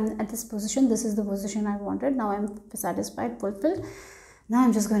you're like, I'm at this position. This is the position I wanted. Now I'm satisfied, fulfilled. Now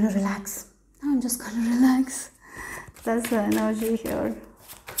I'm just going to relax. Now I'm just going to relax. That's the energy here.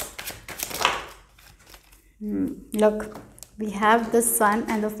 Look, we have the Sun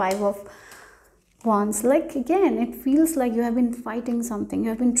and the Five of Wands. Like, again, it feels like you have been fighting something. You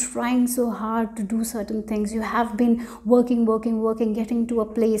have been trying so hard to do certain things. You have been working, getting to a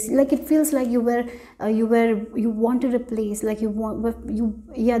place. Like, it feels like you wanted a place. Like,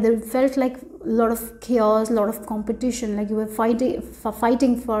 there felt like a lot of chaos, a lot of competition. Like, you were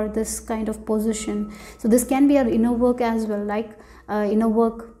fighting for this kind of position. So this can be our inner work as well. Like, inner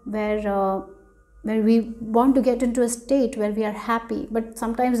work where we want to get into a state where we are happy, but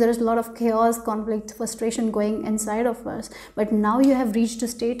sometimes there is a lot of chaos, conflict, frustration going inside of us. But now you have reached a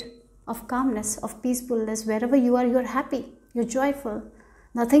state of calmness, of peacefulness. Wherever you are, you're happy, you're joyful.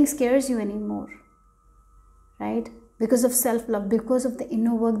 Nothing scares you anymore, right? because of self-love, because of the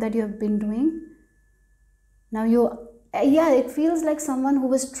inner work that you have been doing. Now yeah, it feels like someone who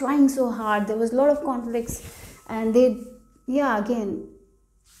was trying so hard. There was a lot of conflicts, and again,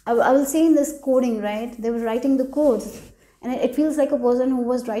 I will say in this coding, right? They were writing the codes, and it feels like a person who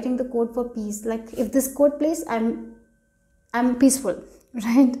was writing the code for peace. Like, if this code plays, I'm peaceful,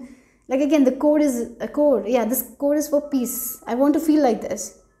 right? Like, again, the code is a code. Yeah, this code is for peace. I want to feel like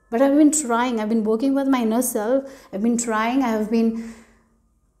this. But I've been trying. I've been working with my inner self. I've been trying. I have been,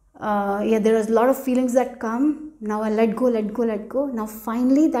 there is a lot of feelings that come. Now I let go, let go, let go. Now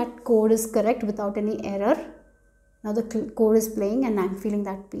finally that code is correct without any error. Now the code is playing and I'm feeling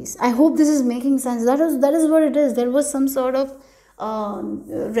that peace. I hope this is making sense. That is what it is. There was some sort of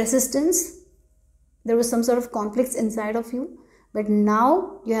resistance. There was some sort of conflicts inside of you. But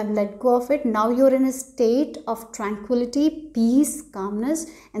now you have let go of it. Now you're in a state of tranquility, peace, calmness.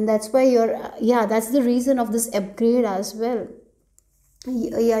 And that's why that's the reason of this upgrade as well.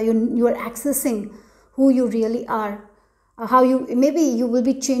 You are accessing who you really are. Maybe you will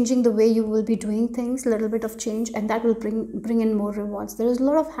be changing the way you will be doing things, a little bit of change, and that will bring in more rewards. There is a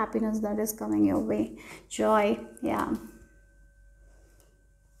lot of happiness that is coming your way. Joy, yeah.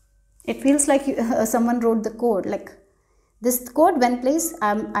 It feels like someone wrote the code, like, this code when placed,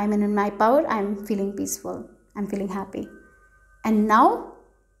 I'm in my power, I'm feeling peaceful, I'm feeling happy. And now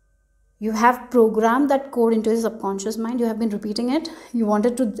you have programmed that code into your subconscious mind. You have been repeating it. You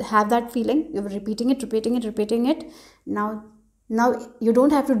wanted to have that feeling. You were repeating it. Now you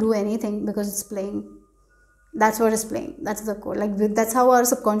don't have to do anything because it's playing. That's what is playing. That's the code. Like, that's how our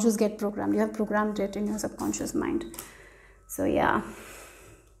subconscious get programmed. You have programmed it in your subconscious mind. So yeah.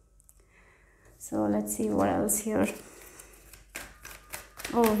 So let's see what else here.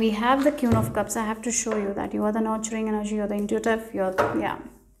 Oh, we have the Queen of Cups. I have to show you that you are the nurturing energy. You're the intuitive. You are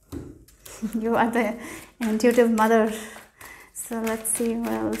the intuitive mother. So let's see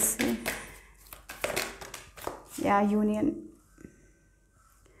what else. Yeah, union.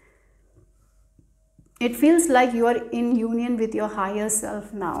 It feels like you are in union with your higher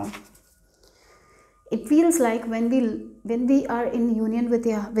self now. It feels like when we are in union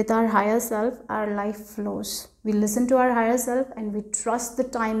with our higher self, our life flows. We listen to our higher self and we trust the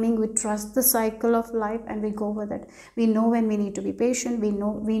timing, we trust the cycle of life, and we go with it. We know when we need to be patient. We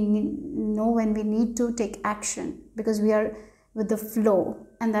know when we need to take action, because we are with the flow.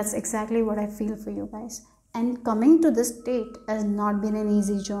 And that's exactly what I feel for you guys. And coming to this state has not been an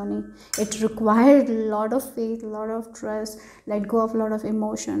easy journey. It required a lot of faith, a lot of trust, let go of a lot of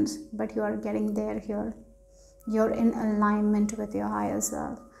emotions. But you are getting there here. You're in alignment with your higher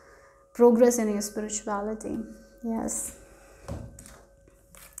self. Progress in your spirituality. Yes.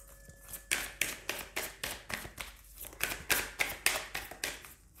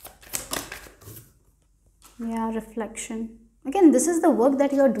 Yeah, reflection. Again, this is the work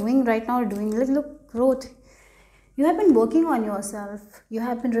that you're doing right now. Look, growth. You have been working on yourself. You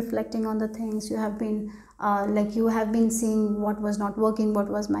have been reflecting on the things. You have been seeing what was not working, what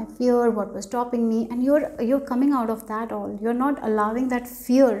was my fear, what was stopping me, and you're coming out of that all. You're not allowing that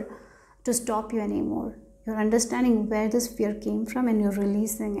fear to stop you anymore. You're understanding where this fear came from and you're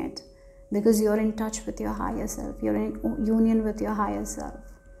releasing it, because you're in touch with your higher self. You're in union with your higher self.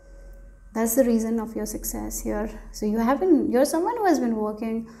 That's the reason of your success here. So you're someone who has been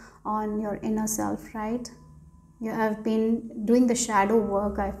working on your inner self, right? You have been doing the shadow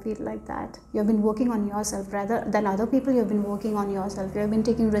work. I feel like that. You have been working on yourself rather than other people. You have been working on yourself. You have been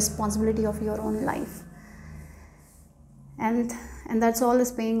taking responsibility of your own life. And that's all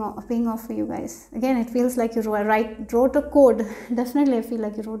is paying off for you guys. Again, it feels like you wrote a code. Definitely, I feel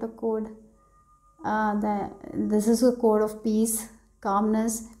like you wrote a code. This is a code of peace,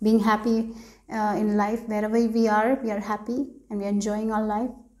 calmness, being happy in life. Wherever we are happy and we are enjoying our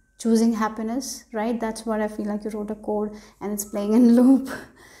life. Choosing happiness, right? That's what I feel like you wrote a code and it's playing in loop,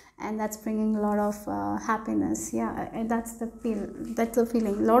 and that's bringing a lot of happiness. Yeah, and that's the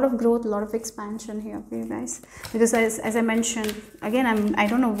feeling. A lot of growth, a lot of expansion here for you guys. Because as I mentioned, again, I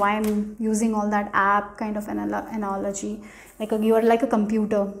don't know why I'm using all that app kind of analogy. Like you are like a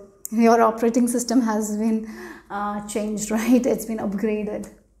computer. Your operating system has been changed, right? It's been upgraded.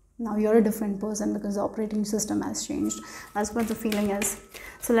 Now you're a different person because the operating system has changed. That's what the feeling is.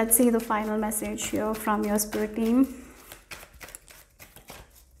 So let's see the final message here from your spirit team.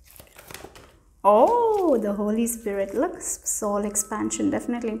 Oh, the Holy Spirit. Look, soul expansion,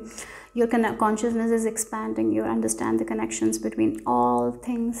 definitely. Your consciousness is expanding. You understand the connections between all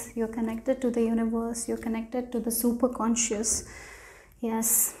things. You're connected to the universe. You're connected to the superconscious.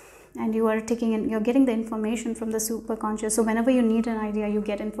 Yes. and you are taking in, you're getting the information from the superconscious. So whenever you need an idea, you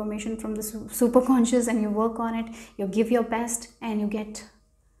get information from the superconscious and you work on it, you give your best, and you get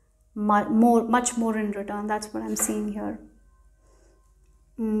much more in return. That's what I'm seeing here.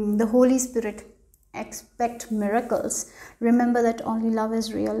 The Holy Spirit, expect miracles. Remember that only love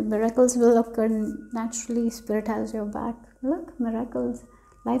is real. Miracles will occur naturally. Spirit has your back. Look, miracles.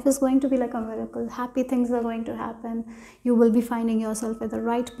 Life is going to be like a miracle. Happy things are going to happen. You will be finding yourself at the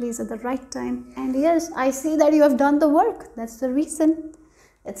right place at the right time. And yes, I see that you have done the work. That's the reason.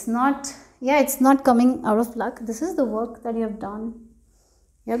 It's not coming out of luck. This is the work that you have done.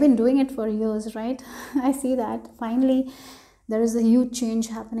 You have been doing it for years, right? I see that. Finally, there is a huge change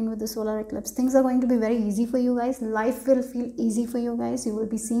happening with the solar eclipse. Things are going to be very easy for you guys. Life will feel easy for you guys. You will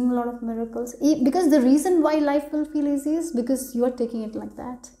be seeing a lot of miracles. Because the reason why life will feel easy is because you are taking it like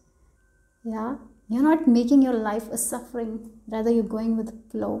that. Yeah? You're not making your life a suffering. Rather, you're going with the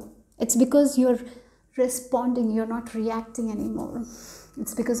flow. It's because you're responding. You're not reacting anymore.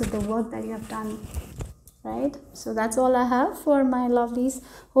 It's because of the work that you have done. Right? So that's all I have for my lovelies.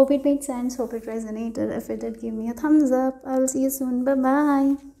 Hope it made sense. Hope it resonated. If it did, give me a thumbs up. I'll see you soon. Bye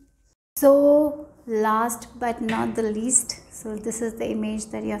bye. So last but not the least, so this is the image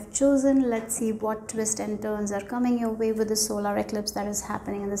that you have chosen. Let's see what twists and turns are coming your way with the solar eclipse that is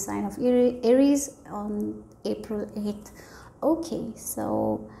happening in the sign of Aries on April 8th. Okay,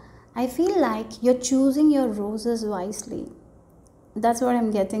 so I feel like you're choosing your roses wisely. That's what I'm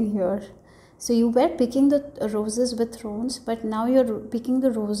getting here. So you were picking the roses with thorns, but now you're picking the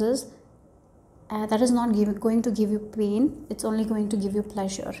roses that is not going to give you pain. It's only going to give you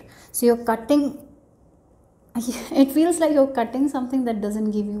pleasure. So you're cutting, it feels like you're cutting something that doesn't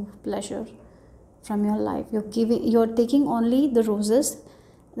give you pleasure from your life. You're taking only the roses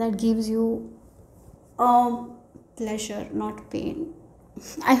that gives you pleasure, not pain.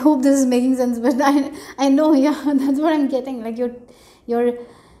 I hope this is making sense, but I know, yeah, that's what I'm getting. Like you're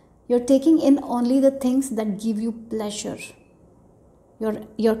taking in only the things that give you pleasure.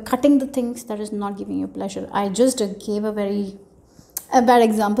 You're cutting the things that is not giving you pleasure. I just gave a bad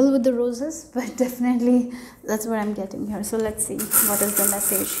example with the roses, but definitely that's what I'm getting here. So let's see what is the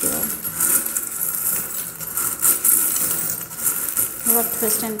message here. What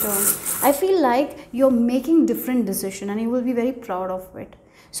twist and turn. I feel like you're making different decisions and you will be very proud of it.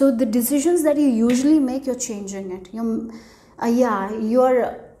 So the decisions that you usually make, you're changing it.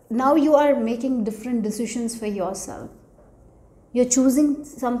 Now you are making different decisions for yourself. You're choosing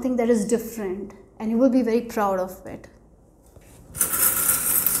something that is different and you will be very proud of it.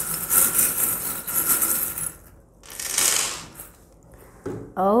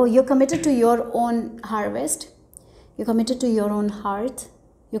 Oh, you're committed to your own harvest. You're committed to your own heart.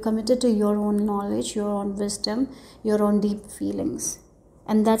 You're committed to your own knowledge, your own wisdom, your own deep feelings.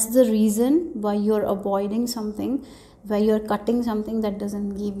 And that's the reason why you're avoiding something, where you're cutting something that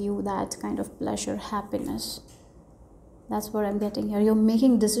doesn't give you that kind of pleasure, happiness. That's what I'm getting here. You're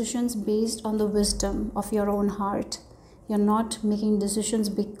making decisions based on the wisdom of your own heart. You're not making decisions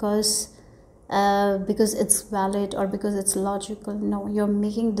because it's valid or because it's logical. No, you're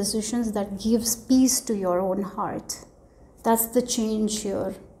making decisions that gives peace to your own heart. That's the change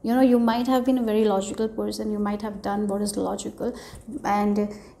here. You know, you might have been a very logical person. You might have done what is logical,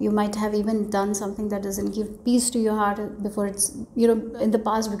 and you might have even done something that doesn't give peace to your heart before. It's, you know, in the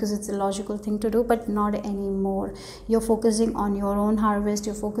past, because it's a logical thing to do, but not anymore. You're focusing on your own harvest.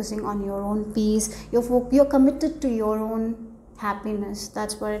 You're focusing on your own peace. You're committed to your own happiness.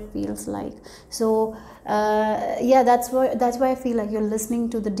 That's what it feels like. So yeah, that's why I feel like you're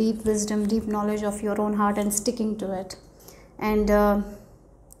listening to the deep wisdom, deep knowledge of your own heart and sticking to it.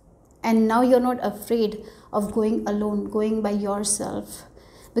 And now you're not afraid of going alone, going by yourself,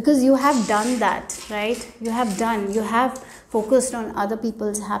 because you have done that, right? You have focused on other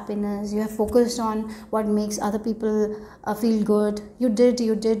people's happiness. You have focused on what makes other people feel good. You did,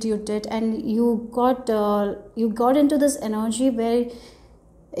 and you got into this energy where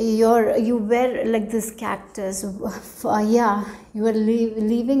you were like this cactus. You were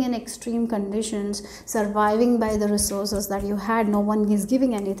living in extreme conditions, surviving by the resources that you had. No one is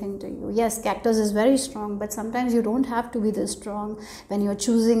giving anything to you. Yes, cactus is very strong, but sometimes you don't have to be this strong when you're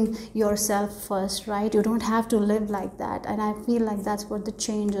choosing yourself first, right? You don't have to live like that. And I feel like that's what the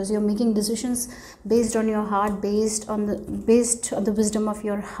change is. You're making decisions based on your heart, based on the wisdom of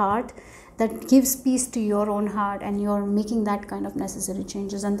your heart, that gives peace to your own heart, and you're making that kind of necessary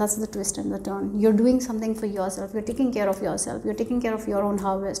changes. And that's the twist and the turn. You're doing something for yourself. You're taking care of yourself. You're taking care of your own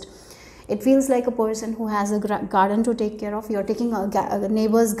harvest. It feels like a person who has a garden to take care of. You're taking a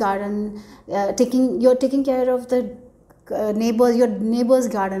neighbor's garden. You're taking care of the your neighbor's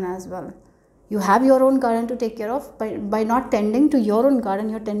garden as well. You have your own garden to take care of. By not tending to your own garden,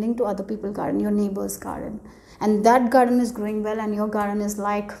 you're tending to other people's garden, your neighbor's garden. And that garden is growing well, and your garden is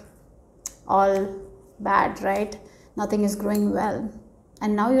like all bad, right? Nothing is growing well.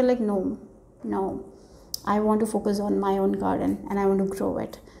 And now you're like, no, I want to focus on my own garden and I want to grow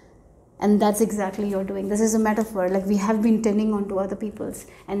it. And that's exactly you're doing. This is a metaphor. Like, we have been tending on to other people's,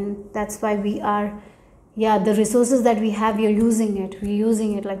 and that's why we are, the resources that we have, we're using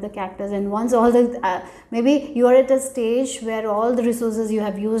it like the cactus. And once all the maybe you are at a stage where all the resources you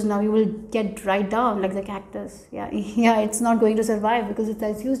have used, now you will get dried down like the cactus. It's not going to survive because it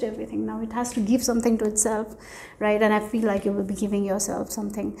has used everything. Now it has to give something to itself, right? And I feel like you will be giving yourself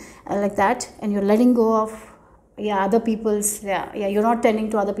something like that, and you're letting go of other people's. You're not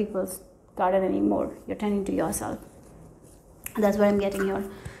tending to other people's garden anymore. You're tending to yourself. That's what I'm getting here.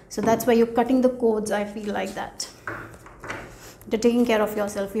 So that's why you're cutting the cords. I feel like that. You're taking care of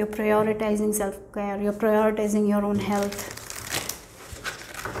yourself. You're prioritizing self-care. You're prioritizing your own health.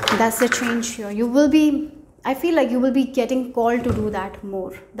 That's the change here. You will be, I feel like you will be getting called to do that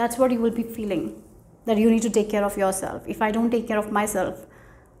more. That's what you will be feeling, that you need to take care of yourself. If I don't take care of myself,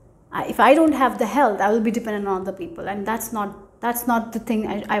 if I don't have the health, I will be dependent on other people. And that's not the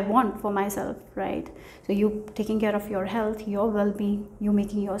thing I want for myself, right? So you taking care of your health, your well-being, you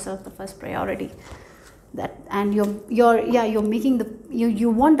making yourself the first priority. That, and you're making you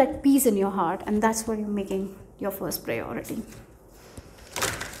want that peace in your heart, and that's what you're making your first priority.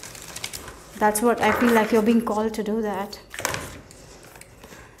 That's what I feel like you're being called to do that.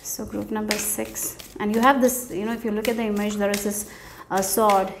 So group number 6, and you have this, if you look at the image, there is this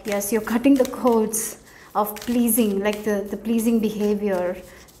sword. Yes, you're cutting the cords of pleasing, like the pleasing behavior,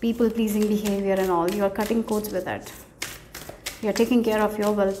 people pleasing behavior and all. You are cutting cords with it. You're taking care of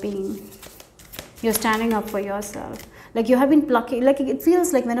your well-being. You're standing up for yourself. Like, you have been plucking, like, it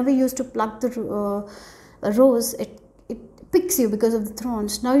feels like whenever you used to pluck the rose, it picks you because of the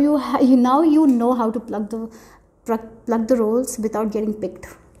thorns. Now you know how to pluck the rose without getting picked.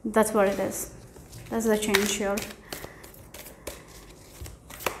 That's what it is. That's the change here.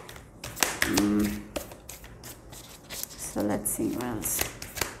 So let's see what else.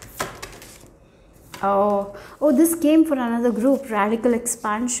 Oh, this came for another group, radical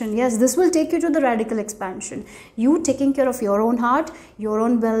expansion. Yes, this will take you to the radical expansion. You taking care of your own heart, your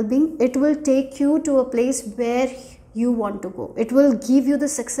own well-being, it will take you to a place where you want to go. It will give you the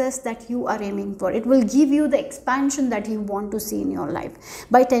success that you are aiming for. It will give you the expansion that you want to see in your life.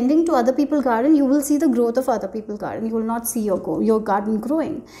 By tending to other people's garden, you will see the growth of other people's garden. You will not see your garden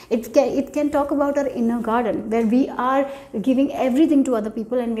growing. It can talk about our inner garden, where we are giving everything to other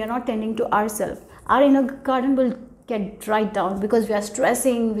people and we are not tending to ourselves. Our inner garden will get dried down because we are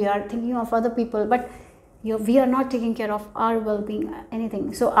stressing, we are thinking of other people, but we are not taking care of our well-being,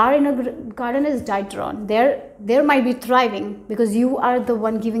 anything. So our inner garden is died down. There might be thriving because you are the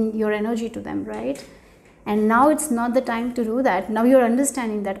one giving your energy to them, right? And now it's not the time to do that. Now you're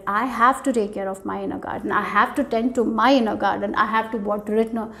understanding that I have to take care of my inner garden. I have to tend to my inner garden. I have to water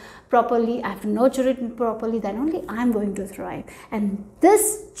it properly. I have to nurture it properly. Then only I'm going to thrive. And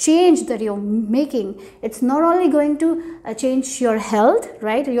this change that you're making, it's not only going to change your health,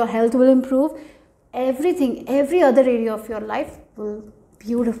 right? Your health will improve. Everything, every other area of your life will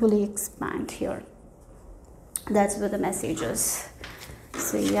beautifully expand here. That's what the message is.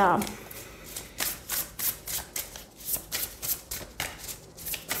 So yeah.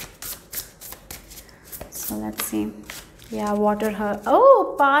 So let's see. Yeah, water her.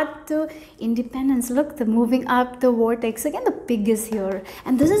 Oh, path to independence. Look, the moving up the vortex. Again, the pig is here.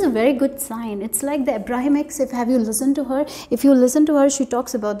 And this is a very good sign. It's like the Abrahamics. Have you listened to her? If you listen to her, she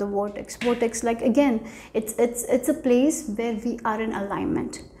talks about the vortex. Vortex, like, again, it's a place where we are in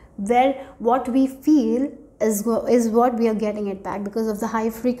alignment. Where what we feel is what we are getting it back because of the high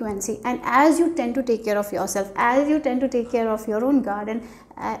frequency. And as you tend to take care of yourself, as you tend to take care of your own garden,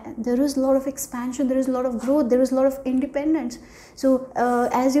 there is a lot of expansion, there is a lot of growth, there is a lot of independence. So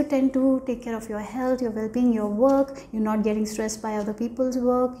as you tend to take care of your health, your well-being, your work, you're not getting stressed by other people's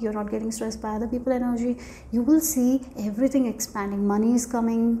work, you're not getting stressed by other people's energy, you will see everything expanding. Money is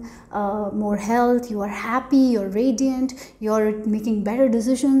coming, more health, you are happy, you're radiant, you're making better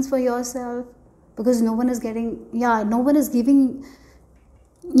decisions for yourself. Because no one is giving their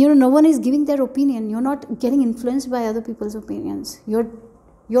opinion. You're not getting influenced by other people's opinions. You're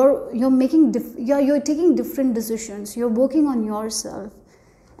taking different decisions. You're working on yourself,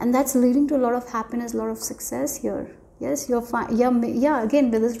 and that's leading to a lot of happiness, a lot of success here. Yes, you're fine.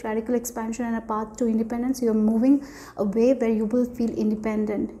 Again, with this radical expansion and a path to independence, you're moving away where you will feel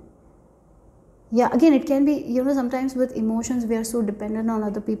independent. Yeah, again, it can be, you know, sometimes with emotions we are so dependent on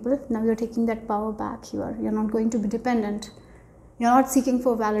other people. Now you're taking that power back here. You're not going to be dependent. You're not seeking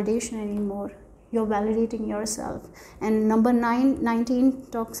for validation anymore. You're validating yourself. And number 19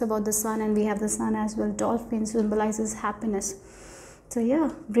 talks about the sun, and we have the sun as well. Dolphin symbolizes happiness. So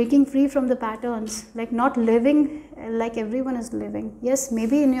yeah, breaking free from the patterns, like not living like everyone is living. Yes,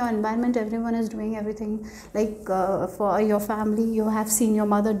 maybe in your environment everyone is doing everything, like for your family you have seen your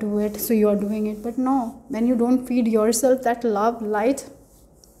mother do it, so you are doing it. But no, when you don't feed yourself that love, light,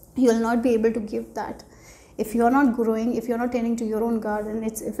 you will not be able to give that. If you're not growing, if you're not tending to your own garden,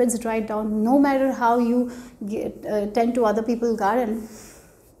 if it's dried down, no matter how you tend to other people's garden,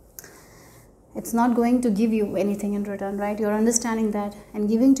 it's not going to give you anything in return, right? You're understanding that, and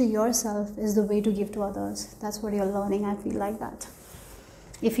giving to yourself is the way to give to others. That's what you're learning. I feel like that.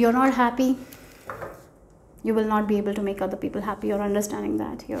 If you're not happy, you will not be able to make other people happy. You're understanding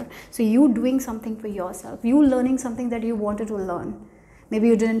that here. So you doing something for yourself, you learning something that you wanted to learn. Maybe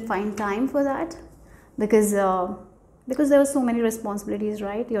you didn't find time for that because there were so many responsibilities,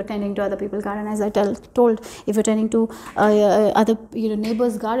 right? You're tending to other people's garden, as I told. If you're tending to other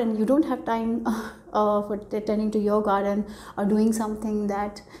neighbor's garden, you don't have time for tending to your garden or doing something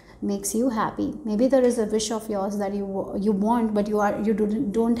that makes you happy. Maybe there is a wish of yours that you want, but you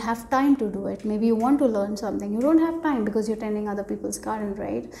don't have time to do it. Maybe you want to learn something, you don't have time because you're tending other people's garden,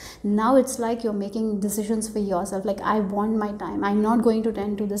 right? Now it's like you're making decisions for yourself, like I want my time, I'm not going to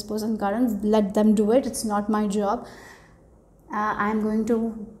tend to this person's garden, let them do it, it's not my job. I'm going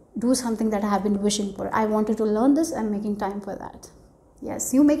to do something that I have been wishing for. I wanted to learn this, I'm making time for that.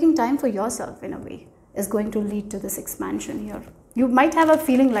 Yes, you making time for yourself in a way is going to lead to this expansion here. You might have a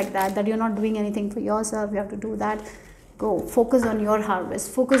feeling like that you're not doing anything for yourself, you have to do that. Go, focus on your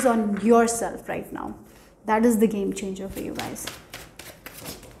harvest, focus on yourself right now. That is the game changer for you guys.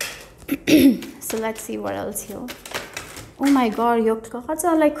 So let's see what else here. Oh my god, your cards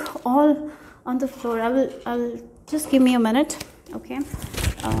are like all on the floor. I'll just give me a minute, okay?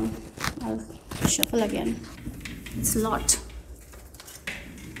 I'll shuffle again. It's a lot.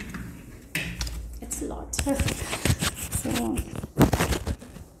 It's a lot. So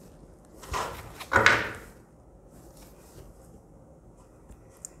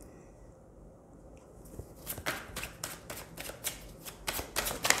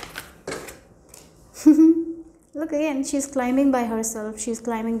look again, she's climbing by herself, she's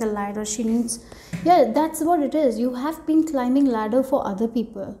climbing the ladder. She needs, yeah, that's what it is. You have been climbing ladder for other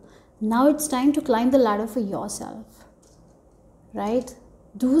people. Now it's time to climb the ladder for yourself, right?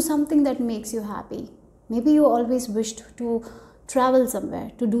 Do something that makes you happy. Maybe you always wished to travel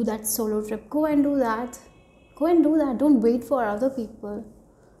somewhere, to do that solo trip. Go and do that. Go and do that. Don't wait for other people.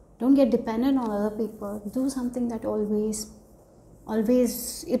 Don't get dependent on other people. Do something that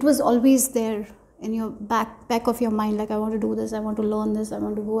it was always there in your back of your mind, like I want to do this, I want to learn this, I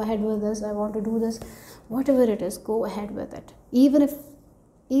want to go ahead with this, I want to do this. Whatever it is, go ahead with it. Even if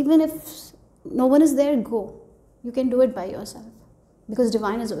no one is there, go. You can do it by yourself because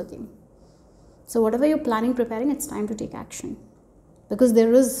divine is with you. So whatever you're planning, preparing, it's time to take action because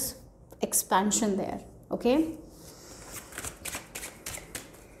there is expansion there, okay?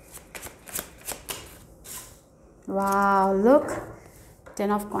 Wow, look. 10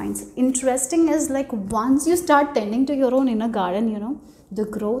 of coins. Interesting is like once you start tending to your own inner garden, you know, the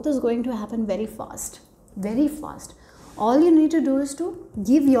growth is going to happen very fast. Very fast. All you need to do is to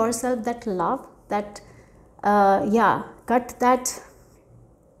give yourself that love, that cut that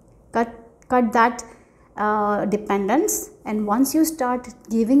dependence. And once you start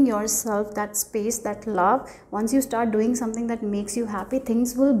giving yourself that space, that love, once you start doing something that makes you happy,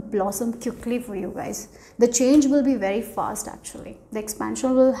 things will blossom quickly for you guys. The change will be very fast actually. The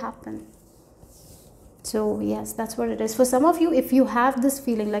expansion will happen. So yes, that's what it is. For some of you, if you have this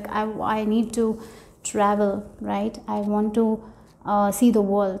feeling like I need to travel, right? I want to see the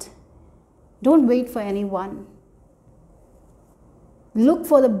world. Don't wait for anyone. Look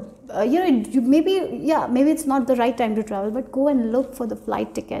for the maybe it's not the right time to travel, but go and look for the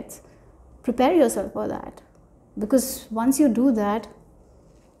flight tickets. Prepare yourself for that, because once you do that,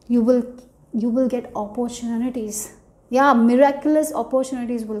 you will get opportunities. Yeah, miraculous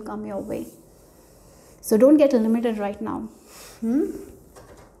opportunities will come your way. So don't get limited right now.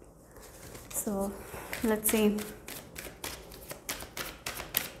 So let's see.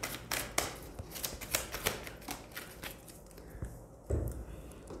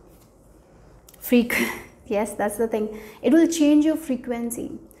 Yes, that's the thing. It will change your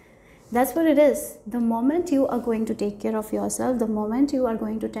frequency. That's what it is. The moment you are going to take care of yourself, the moment you are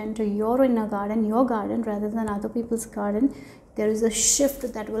going to tend to your inner garden, your garden rather than other people's garden, there is a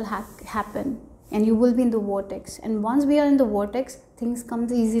shift that will happen. and you will be in the vortex. And once we are in the vortex, things come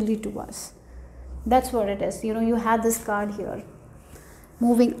easily to us. That's what it is. You know, you have this card here,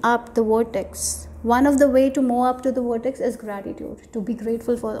 moving up the vortex. One of the way to move up to the vortex is gratitude, to be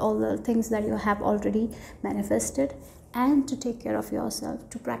grateful for all the things that you have already manifested, and to take care of yourself,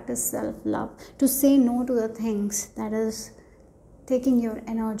 to practice self-love, to say no to the things that is taking your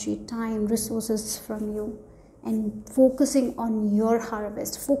energy, time, resources from you, and focusing on your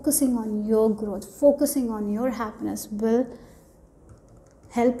harvest, focusing on your growth, focusing on your happiness will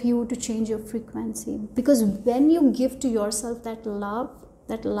help you to change your frequency. Because when you give to yourself that love,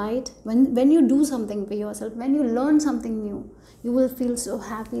 that light, when you do something for yourself, when you learn something new, you will feel so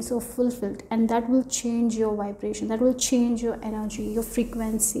happy, so fulfilled, and that will change your vibration, that will change your energy, your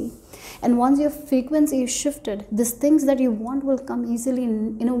frequency. And once your frequency is shifted, these things that you want will come easily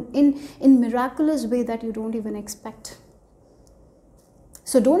in miraculous way that you don't even expect.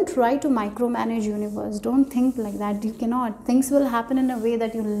 So don't try to micromanage universe. Don't think like that. You cannot. Things will happen in a way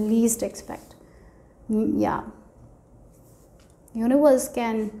that you least expect. Yeah. Universe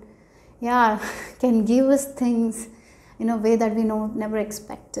can give us things in a way that we never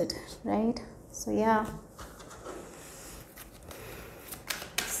expected, right? So yeah.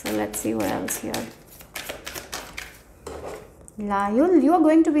 So let's see what else here. Yeah, you are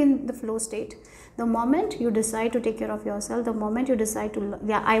going to be in the flow state. The moment you decide to take care of yourself, the moment you decide to,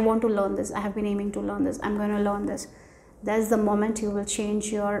 I want to learn this, I have been aiming to learn this, I'm going to learn this, that's the moment you will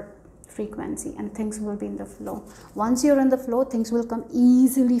change your frequency and things will be in the flow. Once you're in the flow, things will come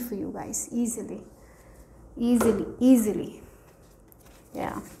easily for you guys. Easily.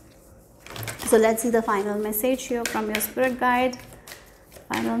 Yeah. So let's see the final message here from your spirit guide.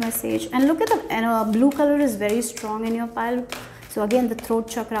 Final message. And look at the blue color is very strong in your pile. So again, the throat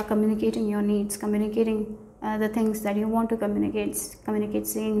chakra, communicating your needs, communicating the things that you want to communicate,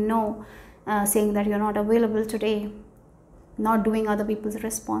 saying no, saying that you're not available today, not doing other people's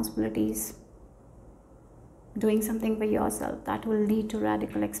responsibilities, doing something for yourself. That will lead to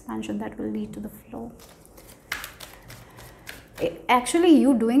radical expansion, that will lead to the flow. Actually,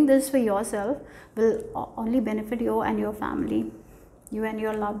 you doing this for yourself will only benefit you and your family, you and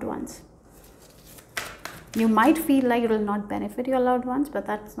your loved ones. You might feel like it will not benefit your loved ones, but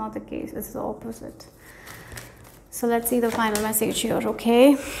that's not the case. It's the opposite. So let's see the final message here,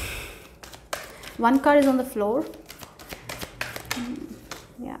 okay? One card is on the floor.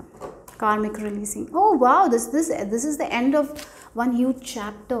 Yeah, karmic releasing. Oh wow, this is the end of one huge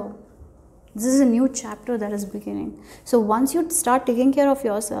chapter. This is a new chapter that is beginning. So once you start taking care of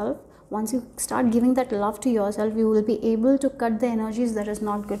yourself, once you start giving that love to yourself, you will be able to cut the energies that is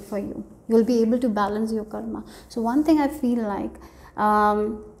not good for you. You will be able to balance your karma. So one thing I feel like,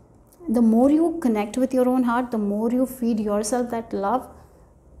 the more you connect with your own heart, the more you feed yourself that love,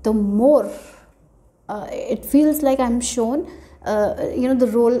 the more it feels like I'm shown, the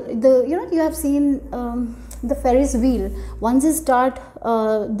role, you have seen the Ferris wheel. Once you start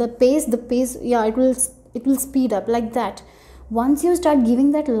the pace, yeah, it will speed up like that. Once you start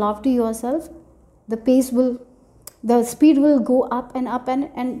giving that love to yourself, the speed will go up and up,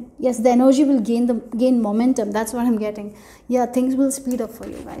 and yes, the energy will gain momentum. That's what I'm getting. Yeah, things will speed up for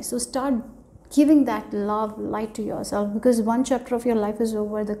you guys. So start giving that love, light to yourself, because one chapter of your life is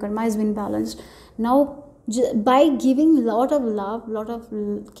over. The karma has been balanced. Now, by giving a lot of love, lot of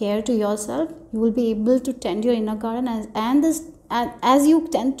care to yourself, you will be able to tend your inner garden, as you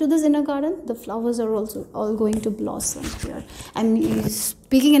tend to this inner garden, the flowers are also all going to blossom here. I'm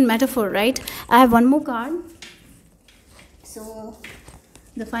speaking in metaphor, right? I have one more card. So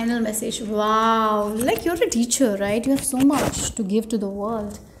the final message. Wow, like you're a teacher, right? You have so much to give to the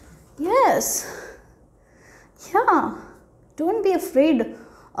world. Yes. Yeah, don't be afraid.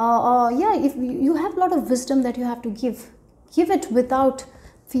 If you have a lot of wisdom that you have to give it without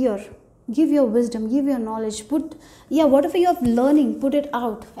fear. Give your wisdom, give your knowledge, whatever you have learning, put it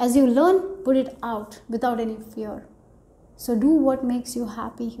out. As you learn, put it out without any fear. So do what makes you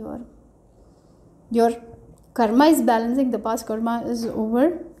happy here. Your karma is balancing, the past karma is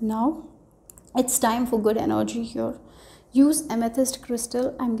over. Now it's time for good energy here. Use amethyst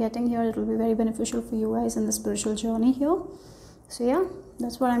crystal, I'm getting here. It will be very beneficial for you guys in the spiritual journey here. So yeah,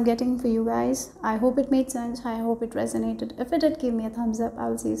 that's what I'm getting for you guys. I hope it made sense. I hope it resonated. If it did, give me a thumbs up.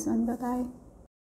 I'll see you soon. Bye bye.